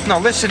away. No,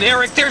 listen,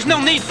 Eric, there's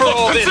no need for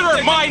all this. Consider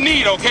it my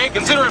need, okay?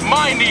 Consider it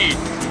my need.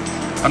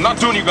 I'm not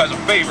doing you guys a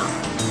favor.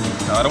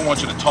 Now, I don't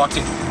want you to talk to...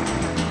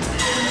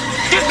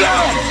 Get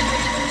down!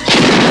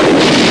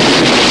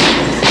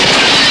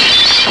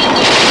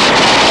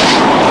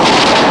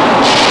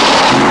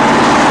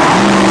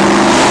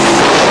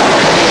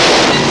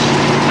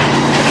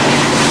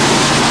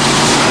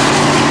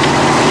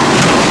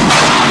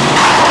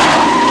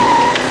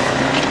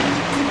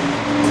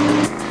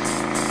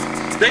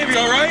 Davey,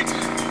 all right?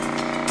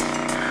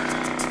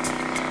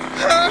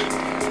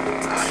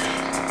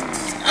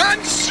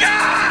 I'm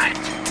shot!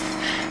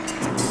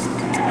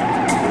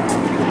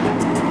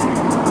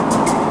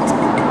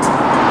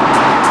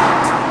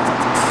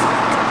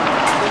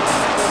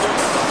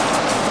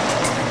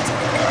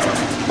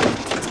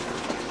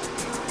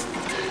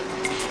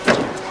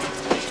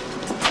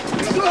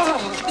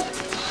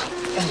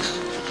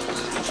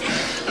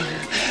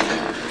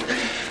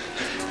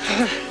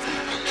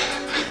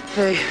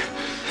 Hey,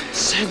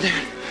 said there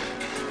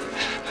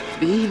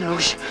be no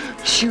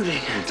shooting.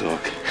 Don't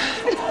talk.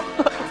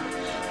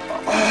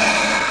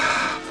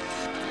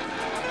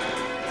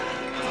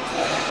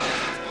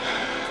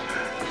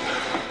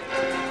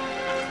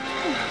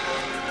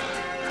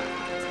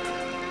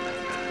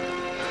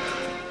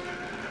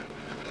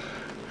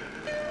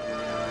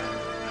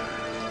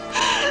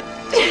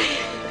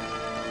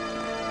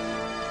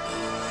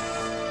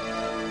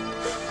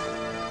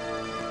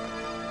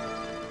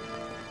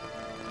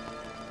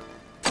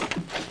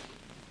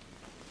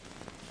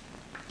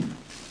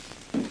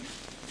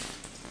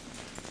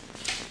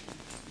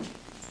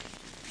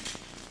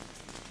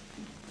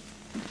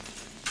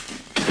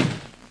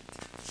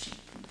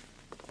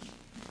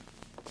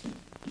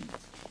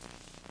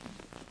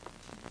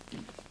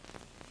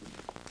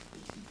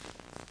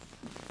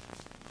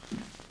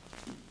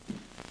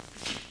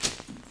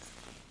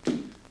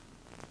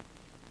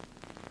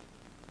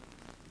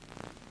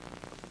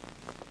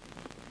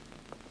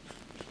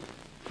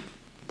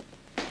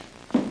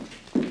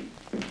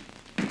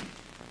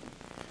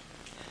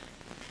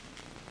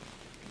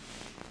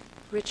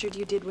 Richard,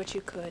 you did what you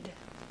could.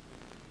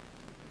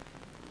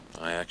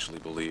 I actually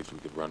believed we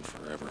could run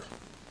forever.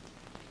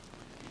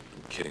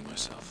 I'm kidding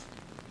myself.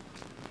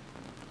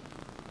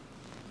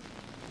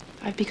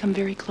 I've become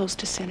very close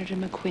to Senator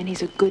McQuinn.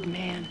 He's a good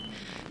man.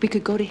 We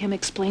could go to him,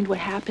 explain what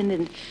happened,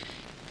 and...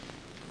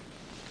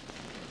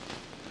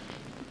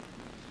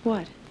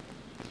 What?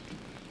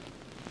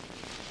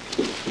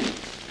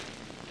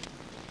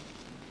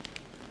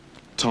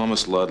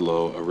 Thomas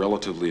Ludlow, a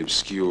relatively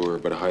obscure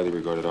but highly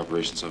regarded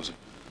operations officer,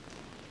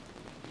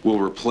 will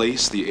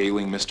replace the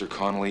ailing Mr.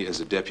 Connolly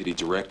as a deputy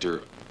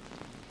director.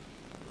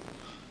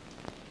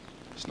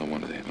 It's no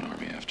wonder they have an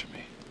army after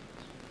me.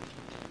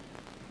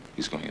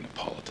 He's going into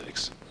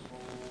politics.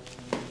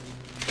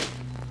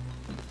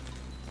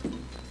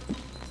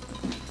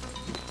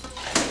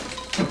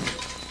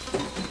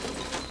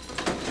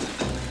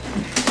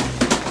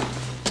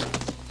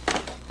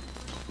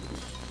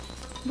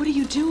 What are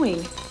you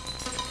doing?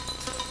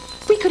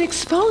 We could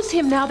expose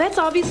him now. That's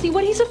obviously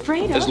what he's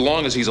afraid of. As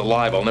long as he's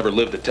alive, I'll never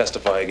live to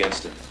testify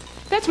against him.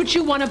 That's what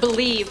you want to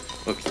believe.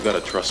 Look, you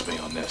gotta trust me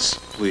on this.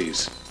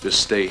 Please,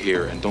 just stay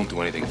here and don't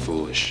do anything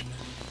foolish.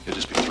 You'll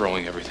just be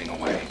throwing everything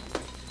away.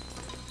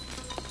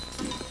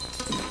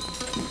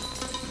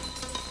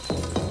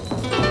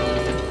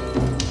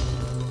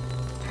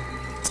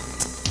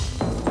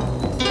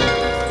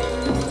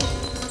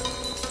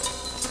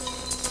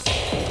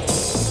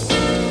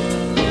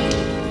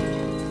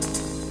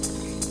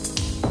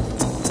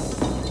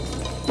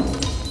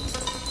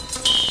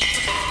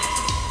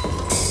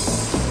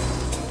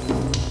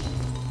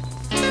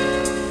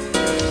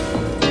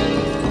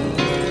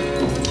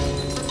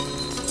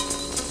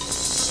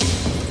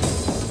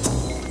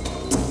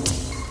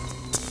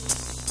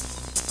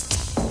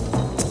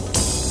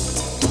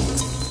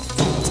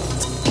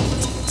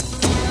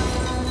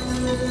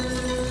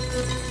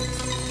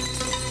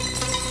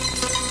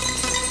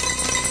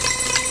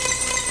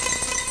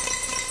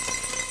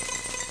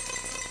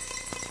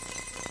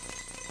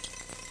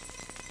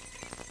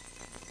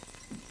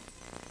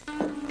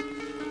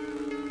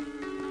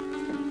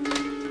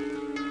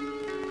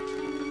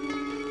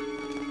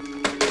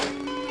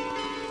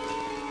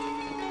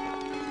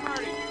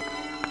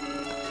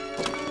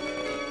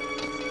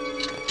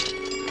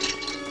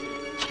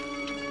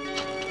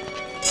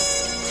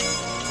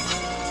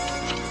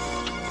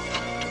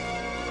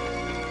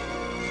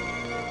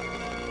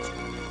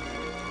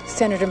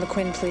 Senator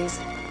McQuinn, please.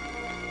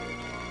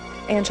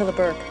 Angela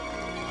Berk.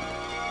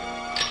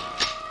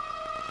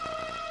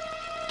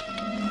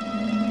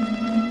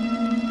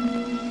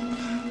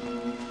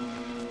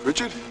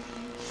 Richard?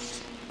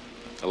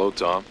 Hello,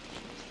 Tom.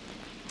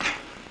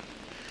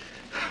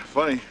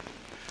 Funny.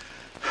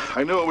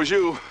 I knew it was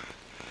you.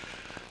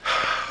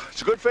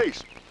 It's a good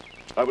face.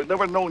 I would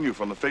never known you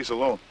from the face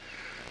alone.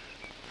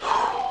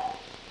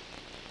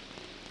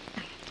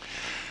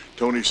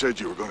 Tony said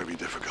you were going to be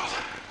difficult.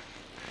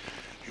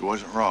 He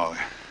wasn't wrong.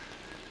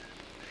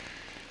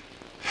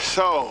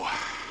 So,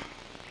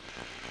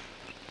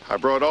 I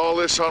brought all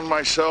this on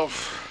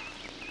myself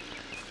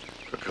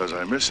because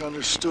I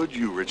misunderstood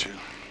you, Richard.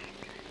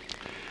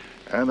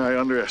 And I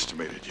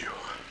underestimated you.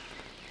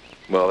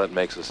 Well, that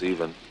makes us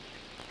even.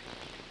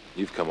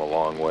 You've come a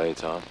long way,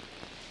 Tom.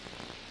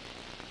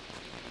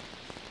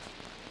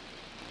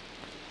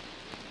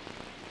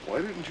 Why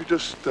didn't you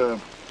just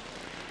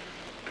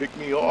pick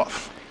me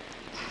off?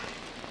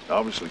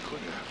 Obviously could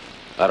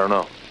have. I don't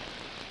know.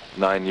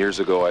 9 years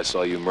ago, I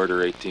saw you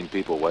murder 18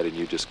 people. Why didn't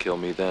you just kill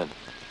me then?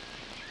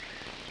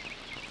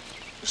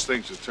 As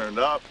things have turned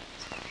out,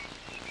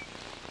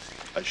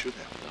 I should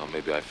have. Well,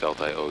 maybe I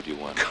felt I owed you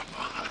one. Come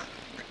on,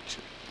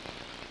 Richard.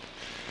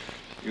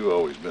 You've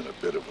always been a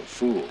bit of a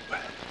fool.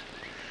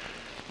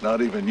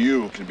 Not even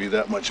you can be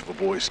that much of a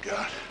Boy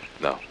Scout.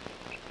 No.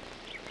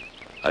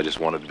 I just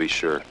wanted to be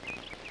sure.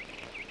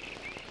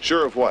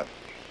 Sure of what?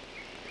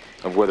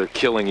 Of whether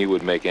killing you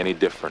would make any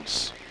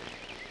difference.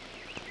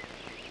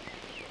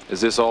 Is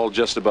this all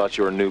just about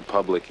your new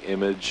public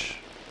image?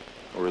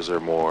 Or is there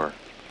more?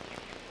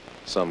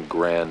 Some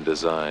grand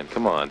design?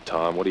 Come on,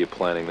 Tom, what are you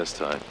planning this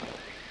time?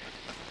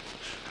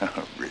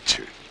 Oh,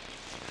 Richard.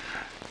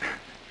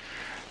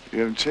 You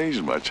haven't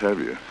changed much, have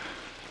you?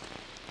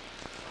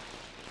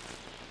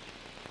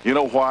 You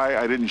know why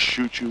I didn't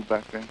shoot you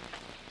back then?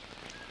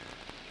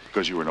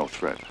 Because you were no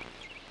threat.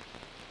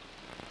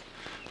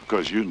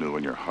 Because you knew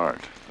in your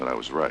heart that I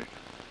was right.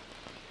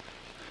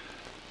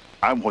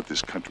 I'm what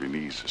this country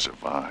needs to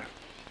survive.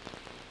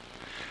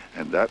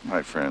 And that,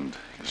 my friend,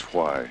 is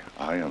why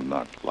I am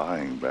not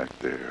lying back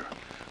there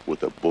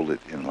with a bullet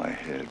in my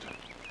head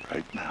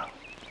right now.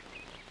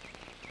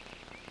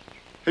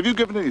 Have you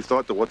given any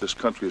thought to what this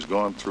country has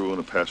gone through in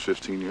the past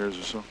 15 years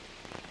or so?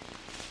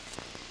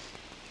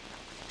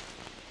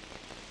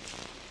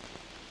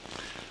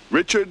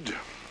 Richard,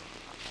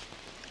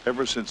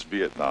 ever since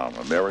Vietnam,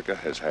 America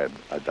has had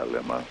a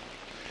dilemma.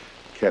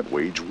 Can't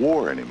wage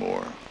war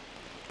anymore.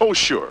 Oh,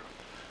 sure.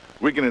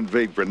 We can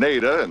invade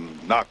Grenada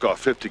and knock off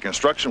 50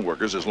 construction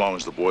workers as long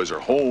as the boys are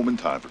home in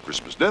time for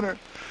Christmas dinner.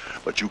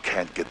 But you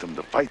can't get them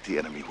to fight the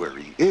enemy where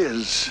he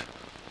is.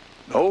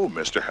 No,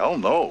 mister, hell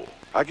no.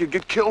 I could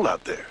get killed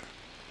out there.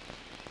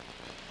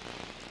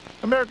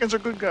 Americans are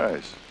good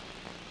guys.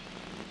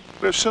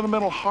 They have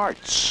sentimental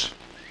hearts.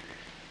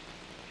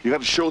 You got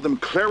to show them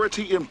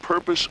clarity in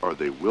purpose or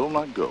they will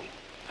not go.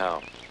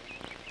 How?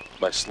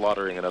 By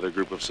slaughtering another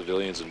group of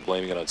civilians and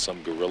blaming it on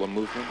some guerrilla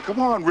movement? Come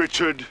on,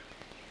 Richard.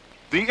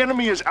 The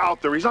enemy is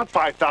out there. He's not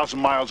 5,000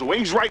 miles away.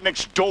 He's right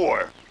next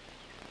door.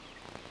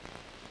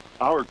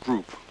 Our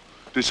group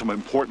did some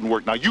important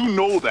work. Now, you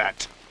know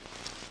that.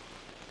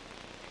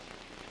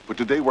 But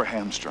today we're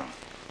hamstrung.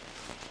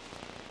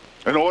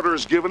 An order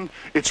is given,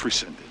 it's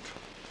rescinded.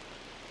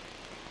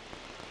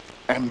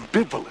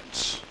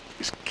 Ambivalence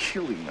is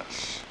killing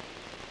us.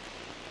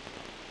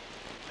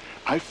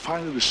 I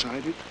finally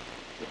decided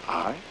that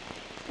I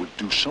would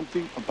do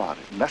something about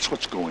it, and that's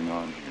what's going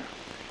on here.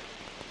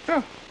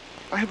 Yeah,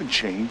 I haven't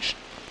changed.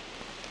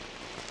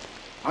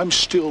 I'm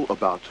still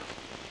about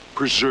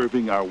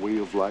preserving our way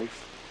of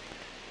life,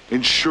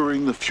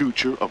 ensuring the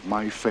future of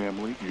my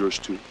family, yours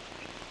too.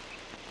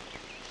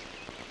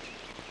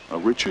 Now,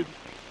 Richard,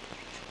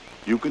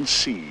 you can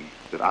see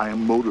that I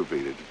am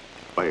motivated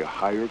by a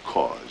higher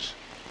cause,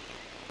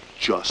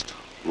 just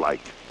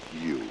like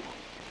you.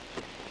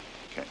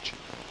 Can't you?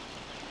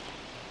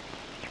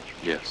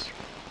 Yes.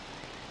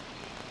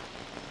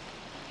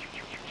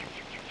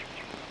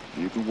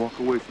 You can walk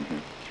away from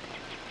here.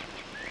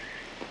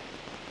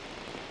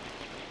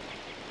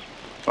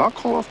 I'll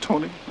call off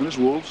Tony and his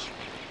wolves.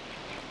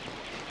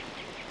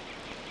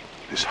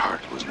 His heart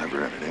was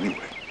never in it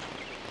anyway.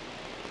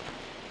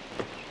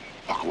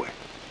 Walk away.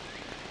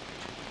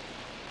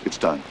 It's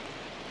done.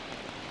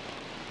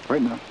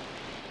 Right now.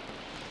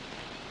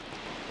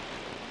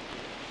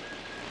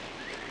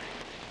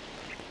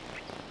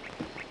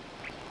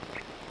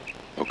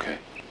 Okay.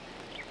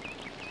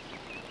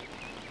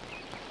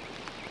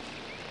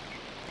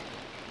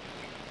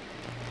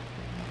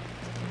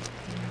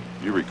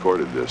 You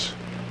recorded this.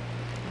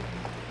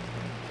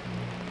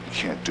 You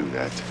can't do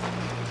that.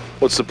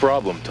 What's the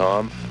problem,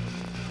 Tom?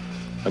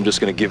 I'm just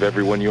going to give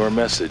everyone your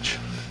message.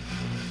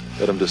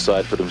 Let them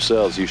decide for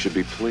themselves. You should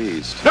be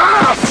pleased.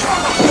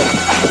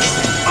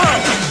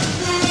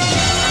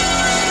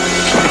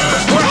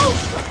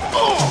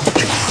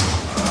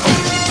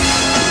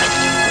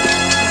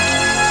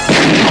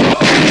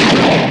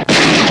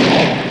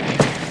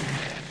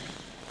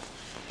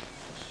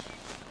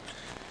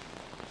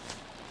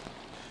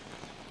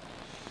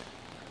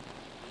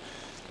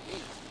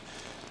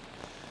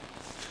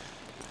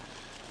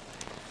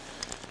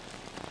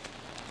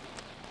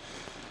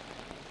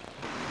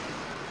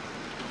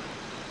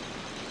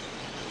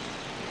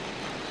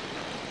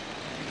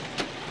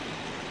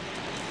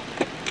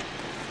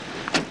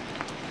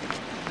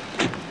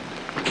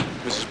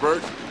 Mrs.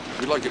 Berk,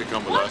 We'd like you to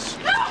come with us.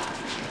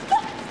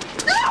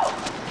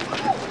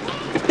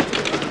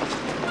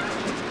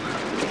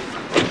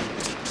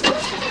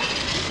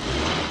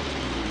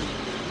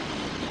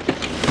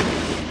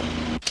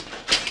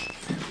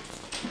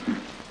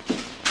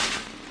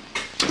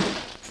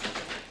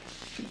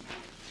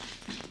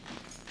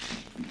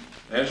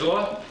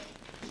 Angela?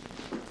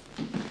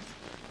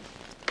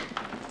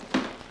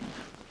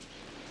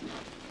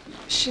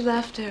 She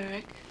left,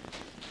 Eric.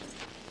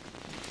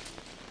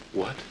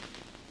 What?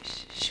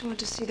 She went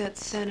to see that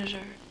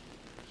senator.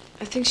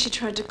 I think she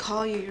tried to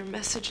call you. Your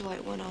message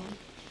light went on.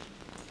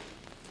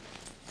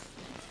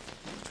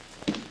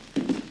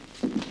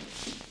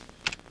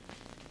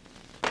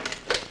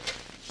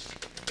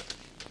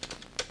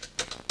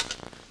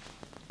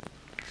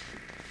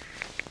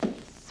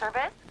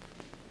 Service?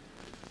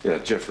 Yeah,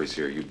 Jeffrey's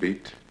here. You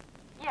beeped?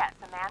 Yes,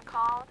 a man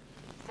called.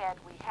 Said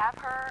we have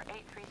her,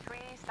 833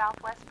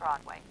 Southwest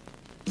Broadway.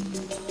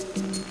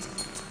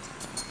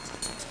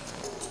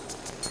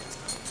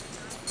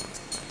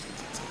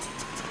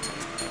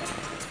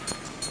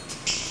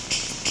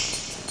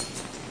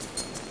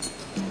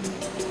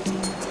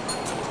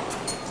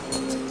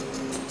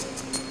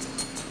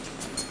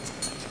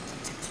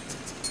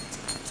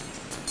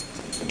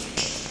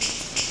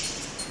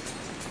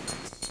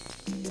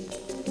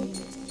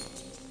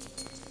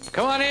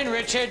 Come on in,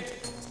 Richard.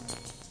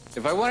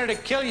 If I wanted to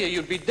kill you,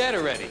 you'd be dead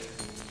already.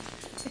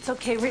 It's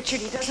okay,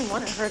 Richard. He doesn't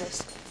want to hurt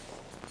us.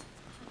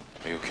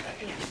 Are you okay?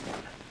 Yeah.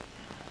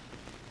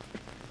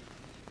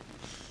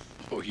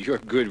 Oh, you're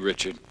good,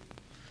 Richard.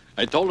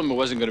 I told him it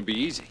wasn't going to be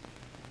easy.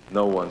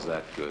 No one's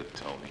that good,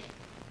 Tony.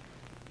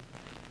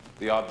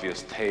 The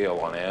obvious tail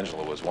on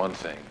Angela was one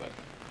thing, but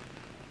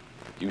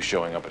you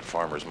showing up at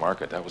Farmer's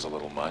Market, that was a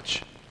little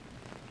much.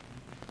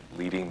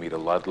 Leading me to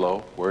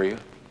Ludlow, were you?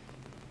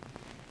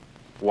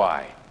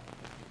 Why?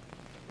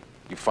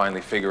 You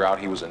finally figure out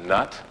he was a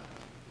nut?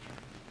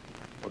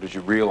 Or did you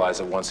realize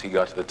that once he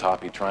got to the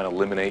top, he'd try and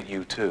eliminate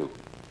you too?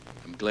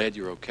 I'm glad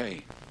you're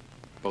okay,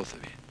 both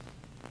of you.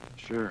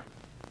 Sure.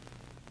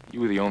 You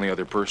were the only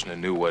other person who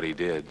knew what he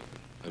did.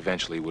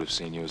 Eventually, he would have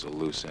seen you as a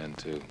loose end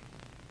too.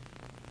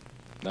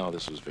 No,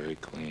 this was very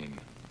clean.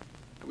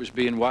 I was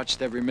being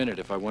watched every minute.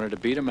 If I wanted to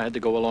beat him, I had to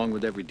go along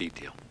with every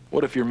detail.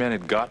 What if your men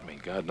had got me?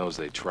 God knows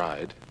they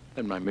tried.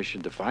 Then my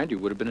mission to find you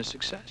would have been a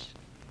success.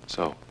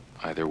 So,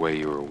 either way,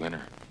 you were a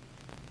winner.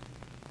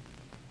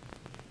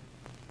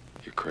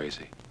 You're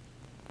crazy.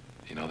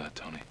 You know that,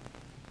 Tony?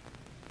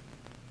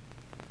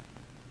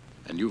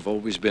 And you've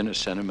always been a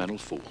sentimental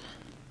fool.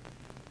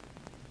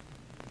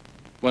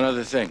 One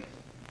other thing.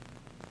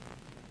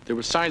 There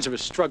were signs of a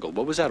struggle.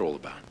 What was that all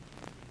about?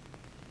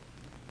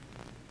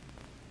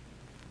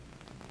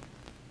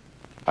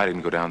 I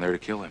didn't go down there to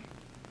kill him.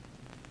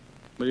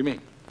 What do you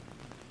mean?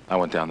 I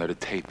went down there to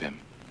tape him.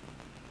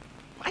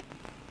 What?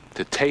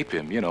 To tape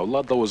him. You know,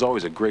 Ludlow was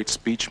always a great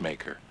speech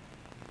maker.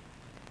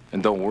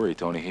 And don't worry,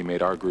 Tony, he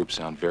made our group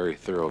sound very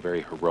thorough,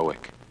 very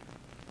heroic.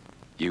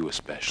 You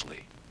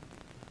especially.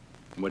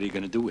 What are you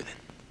going to do with it?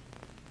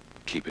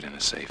 Keep it in a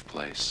safe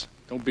place.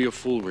 Don't be a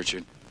fool,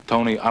 Richard.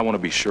 Tony, I want to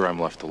be sure I'm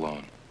left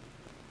alone.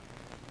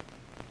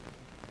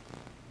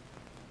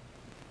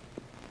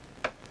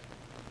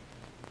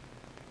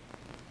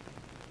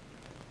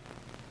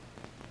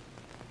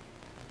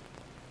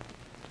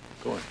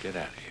 Go on, get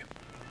out of here.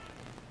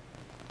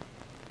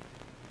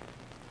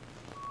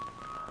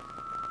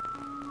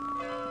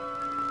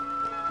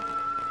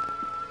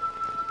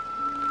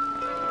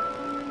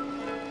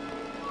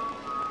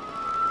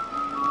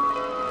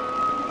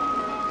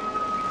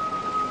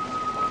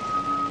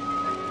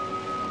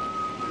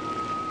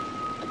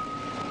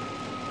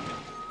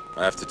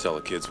 I have to tell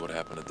the kids what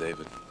happened to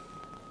David.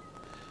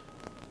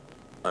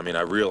 I mean,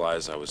 I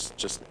realized I was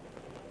just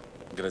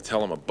gonna tell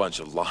them a bunch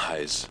of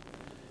lies.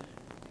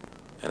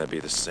 And it'd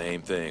be the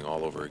same thing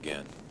all over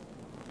again.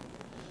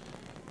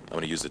 I'm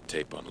gonna use the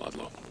tape on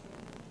Ludlow.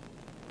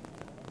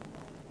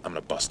 I'm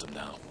gonna bust him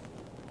now.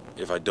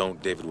 If I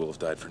don't, David will have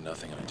died for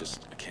nothing, and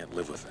I can't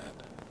live with that.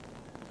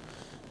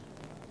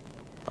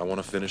 I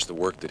want to finish the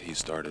work that he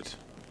started,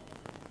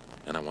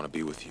 and I want to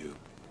be with you.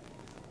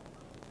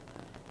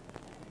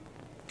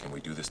 Can we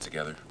do this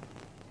together?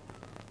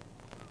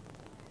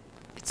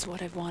 It's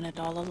what I've wanted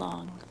all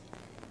along.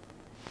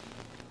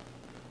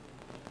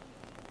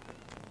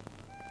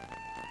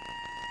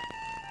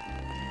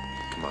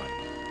 Come on.